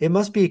 it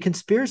must be a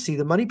conspiracy.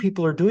 The money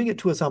people are doing it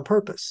to us on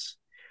purpose.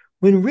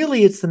 When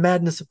really it's the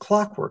madness of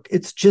clockwork.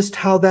 It's just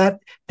how that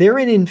they're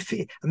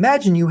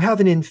imagine you have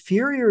an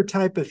inferior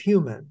type of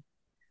human,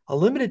 a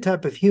limited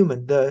type of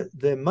human,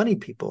 the money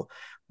people,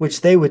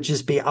 which they would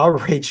just be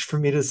outraged for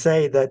me to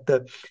say that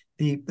the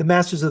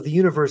masters of the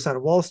universe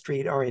on Wall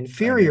Street are I know.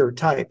 inferior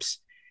types,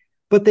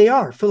 but they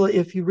are.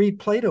 If you read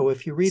Plato,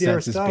 if you read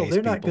Aristotle, Census-based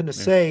they're not going people. to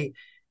Yeah. say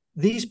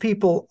these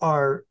people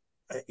are,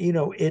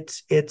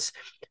 it's,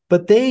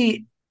 but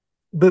they,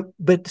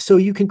 but so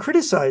you can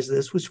criticize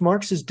this, which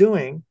Marx is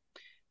doing,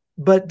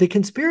 but the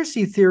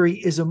conspiracy theory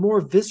is a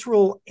more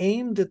visceral,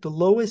 aimed at the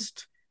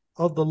lowest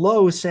of the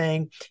low,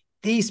 saying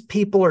these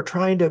people are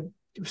trying to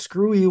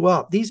screw you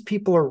up. These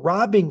people are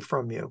robbing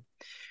from you.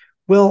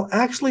 Well,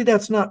 actually,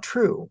 that's not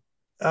true,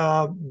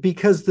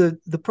 because the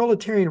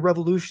proletarian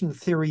revolution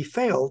theory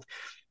failed,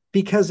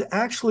 because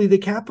actually the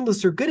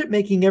capitalists are good at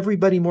making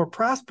everybody more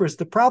prosperous.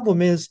 The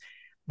problem is,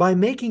 by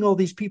making all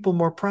these people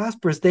more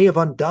prosperous, they have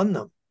undone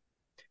them,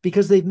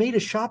 because they've made a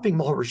shopping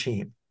mall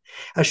regime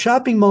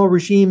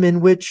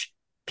in which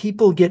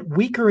people get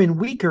weaker and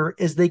weaker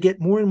as they get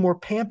more and more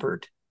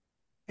pampered,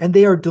 and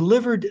they are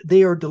delivered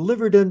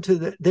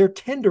into they're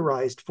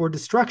tenderized for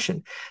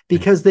destruction,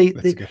 because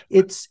That's good.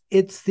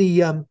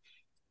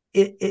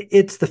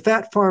 it's the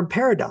fat farm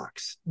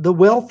paradox. The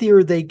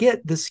wealthier they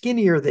get, the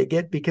skinnier they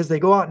get, because they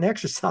go out and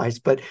exercise,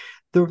 but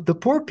the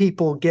poor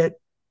people get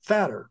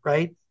fatter,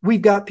 right?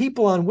 We've got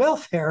people on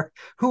welfare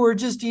who are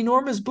just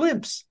enormous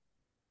blimps,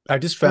 I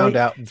just found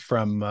right? out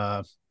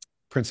from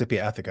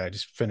Principia Ethica. I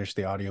just finished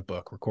the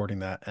audiobook recording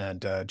that,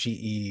 and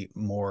G.E.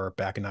 Moore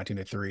back in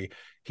 1903,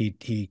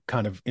 he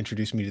kind of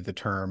introduced me to the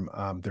term.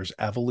 There's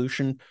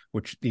evolution,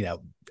 which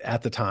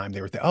at the time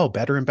they were oh,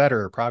 better and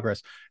better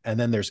progress, and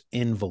then there's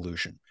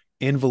involution.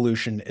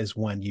 Involution is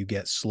when you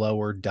get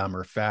slower,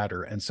 dumber,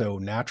 fatter, and so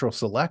natural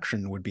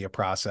selection would be a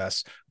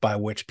process by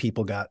which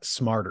people got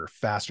smarter,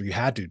 faster. You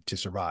had to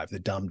survive. The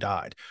dumb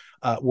died.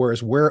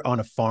 Whereas we're on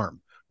a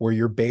farm where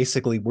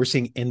we're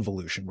seeing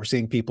involution. We're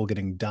seeing people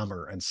getting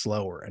dumber and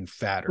slower and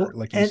fatter, Well,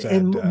 like you and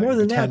said, more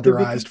than that,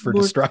 tenderized for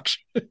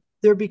destruction.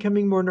 they're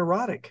becoming more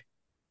neurotic.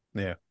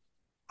 Yeah,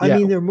 I yeah.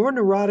 mean, they're more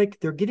neurotic.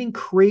 They're getting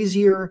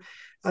crazier.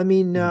 I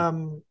mean,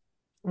 Mhm.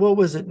 what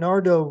was it?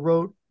 Nordau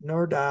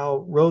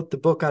wrote the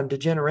book on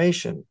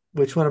degeneration,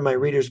 which one of my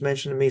readers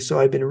mentioned to me. So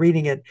I've been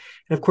reading it.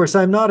 And of course,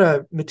 I'm not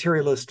a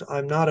materialist.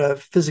 I'm not a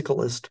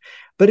physicalist,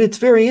 but it's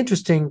very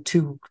interesting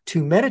to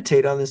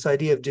meditate on this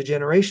idea of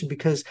degeneration,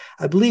 because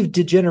I believe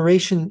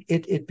degeneration,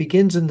 it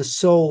begins in the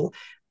soul,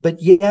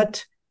 but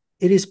yet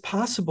it is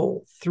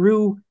possible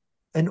through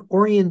an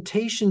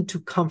orientation to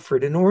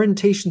comfort, an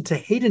orientation to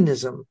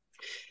hedonism,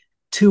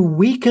 to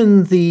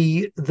weaken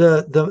the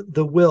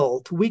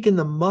will, to weaken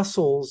the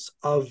muscles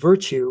of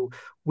virtue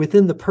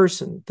within the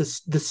person.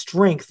 The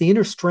strength, the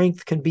inner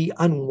strength, can be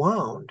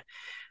unwound.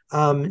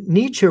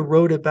 Nietzsche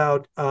wrote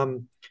about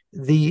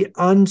the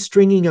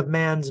unstringing of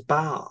man's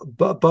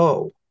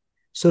bow,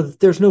 so that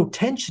there's no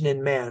tension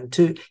in man.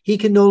 He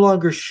can no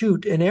longer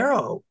shoot an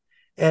arrow.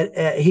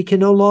 He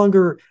can no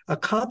longer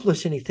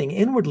accomplish anything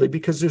inwardly,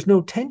 because there's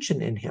no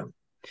tension in him.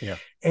 Yeah.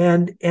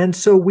 And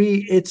so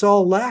it's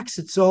all lax.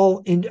 It's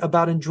all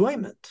about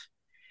enjoyment.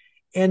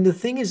 And the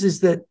thing is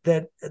that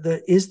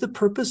the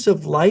purpose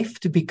of life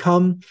to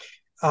become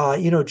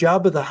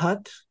Jabba the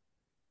Hutt,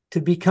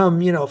 to become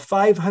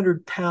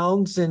 500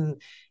 pounds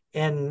and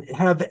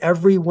have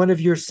every one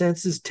of your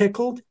senses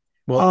tickled?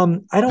 Well,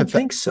 I don't Pyth-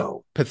 think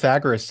so.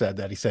 Pythagoras said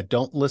that. He said,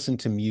 "Don't listen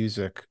to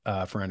music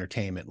for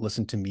entertainment.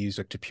 Listen to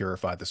music to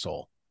purify the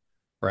soul."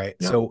 Right.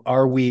 Yeah, So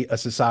are we a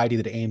society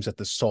that aims at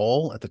the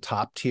soul, at the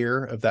top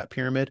tier of that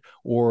pyramid,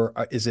 or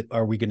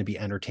are we going to be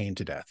entertained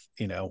to death?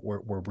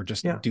 Where we're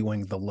just yeah.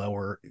 doing the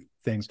lower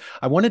things.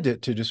 I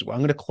wanted to just, I'm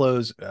going to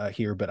close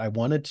here, but I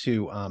wanted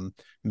to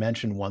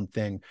mention one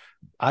thing.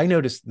 I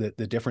noticed that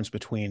the difference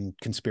between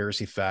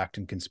conspiracy fact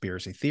and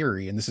conspiracy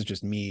theory, and this is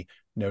just me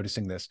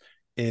noticing this,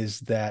 is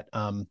that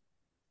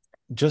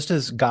just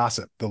as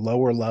gossip, the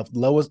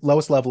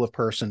lowest level of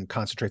person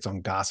concentrates on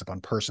gossip,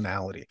 on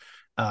personality.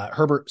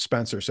 Herbert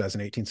Spencer says in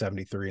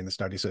 1873 in the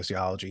Study of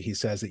Sociology, he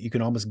says that you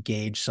can almost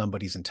gauge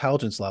somebody's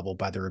intelligence level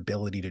by their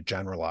ability to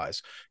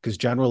generalize, because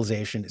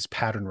generalization is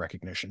pattern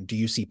recognition. Do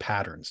you see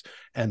patterns?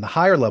 And the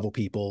higher level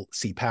people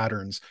see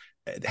patterns.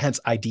 hence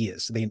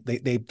ideas.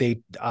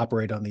 They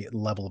operate on the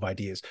level of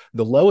ideas.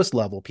 The lowest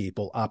level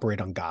people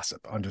operate on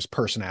gossip, on just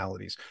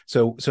personalities.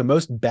 So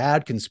most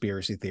bad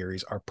conspiracy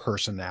theories are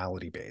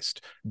personality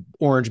based.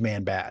 Orange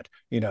man bad,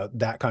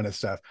 that kind of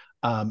stuff.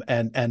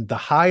 And the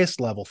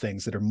highest level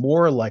things that are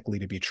more likely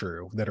to be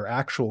true, that are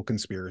actual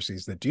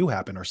conspiracies that do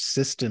happen, are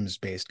systems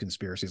based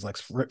conspiracies. Like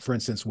for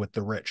instance, with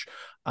the rich,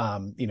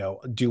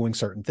 doing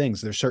certain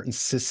things. There's certain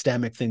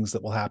systemic things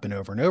that will happen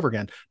over and over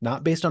again,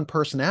 not based on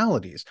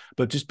personalities,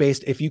 but just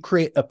based, if you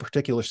create a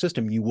particular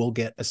system, you will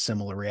get a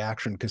similar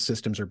reaction, because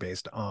systems are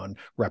based on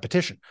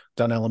repetition.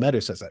 Donella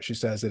Meadows says that. She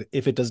says that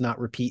if it does not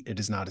repeat, it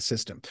is not a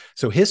system.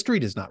 So history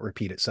does not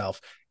repeat itself.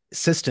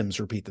 Systems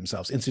repeat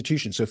themselves,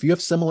 institutions. So if you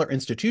have similar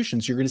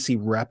institutions, you're going to see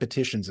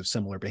repetitions of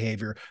similar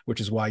behavior,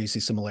 which is why you see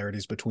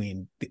similarities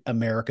between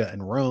America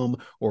and Rome,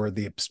 or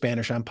the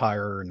Spanish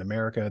Empire and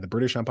America, the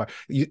British Empire,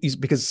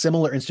 because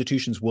similar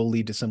institutions will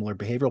lead to similar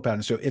behavioral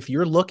patterns. So if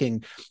you're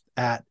looking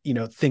at,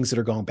 things that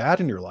are going bad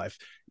in your life,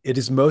 it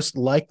is most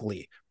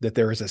likely that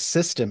there is a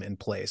system in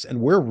place.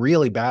 And we're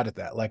really bad at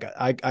that. Like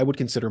I would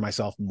consider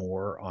myself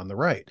more on the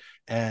right.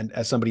 And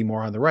as somebody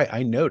more on the right,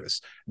 I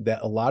notice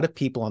that a lot of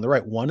people on the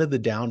right, one of the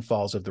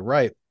downfalls of the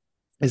right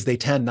is they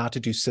tend not to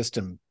do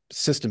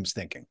systems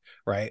thinking,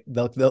 right?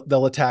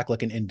 They'll attack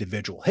like an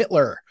individual,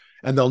 Hitler,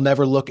 and they'll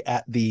never look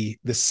at the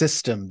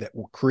system that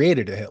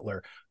created a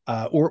Hitler.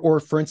 Or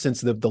for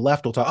instance, the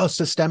left will talk,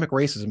 systemic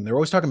racism. They're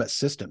always talking about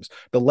systems.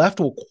 The left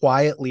will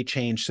quietly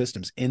change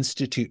systems,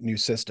 institute new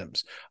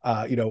systems,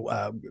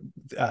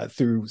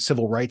 through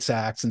civil rights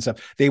acts and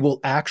stuff. They will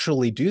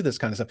actually do this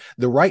kind of stuff.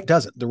 The right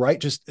doesn't. The right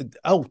just,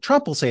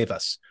 Trump will save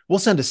us. We'll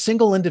send a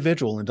single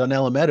individual. And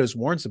Donella Meadows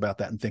warns about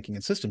that in Thinking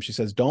in Systems. She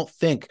says, don't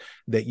think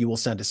that you will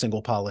send a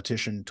single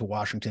politician to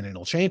Washington and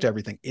it'll change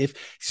everything. She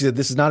said,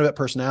 this is not about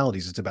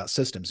personalities, it's about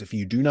systems. If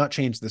you do not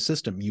change the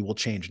system, you will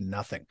change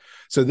nothing.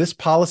 So this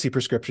policy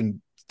prescription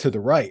to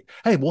the right,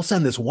 hey, we'll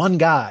send this one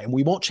guy and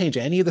we won't change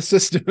any of the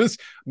systems.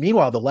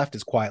 Meanwhile, the left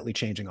is quietly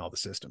changing all the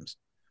systems.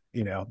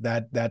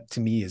 That to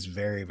me is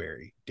very,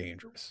 very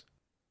dangerous.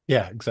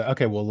 Yeah, exactly.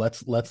 Okay, well,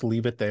 let's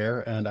leave it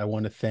there. And I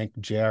want to thank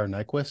J.R.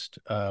 Nyquist.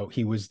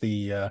 He was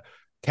the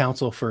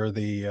counsel for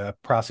the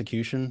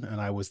prosecution, and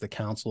I was the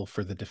counsel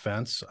for the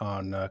defense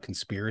on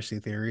conspiracy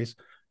theories.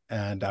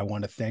 And I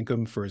want to thank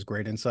him for his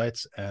great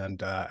insights.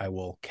 And I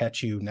will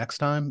catch you next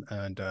time,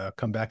 and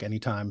come back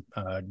anytime,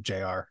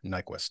 J.R.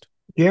 Nyquist.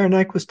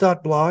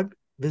 jrnyquist.blog.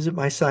 Visit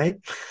my site.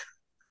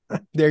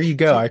 There you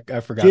go. I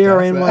forgot to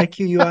ask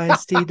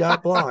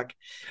jrnyquist.blog.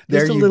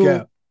 There you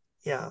go.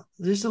 Yeah,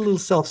 there's a little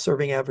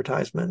self-serving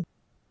advertisement.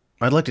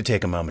 I'd like to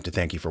take a moment to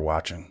thank you for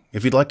watching.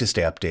 If you'd like to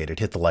stay updated,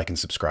 hit the like and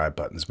subscribe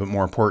buttons. But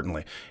more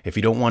importantly, if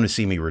you don't want to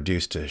see me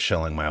reduced to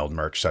shilling my old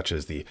merch, such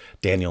as the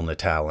Daniel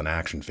Natal in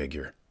action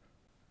figure,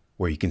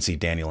 where you can see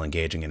Daniel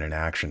engaging in an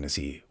action as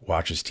he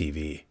watches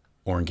TV,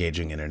 or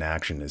engaging in an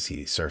action as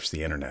he surfs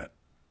the internet,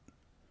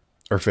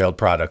 or failed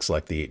products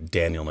like the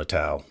Daniel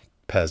Natal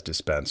Pez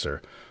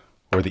dispenser,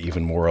 or the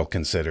even more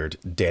considered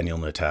Daniel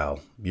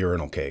Natal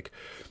urinal cake,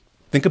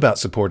 think about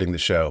supporting the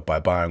show by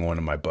buying one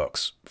of my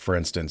books. For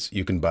instance,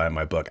 you can buy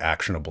my book,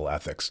 Actionable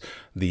Ethics.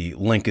 The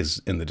link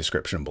is in the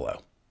description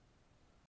below.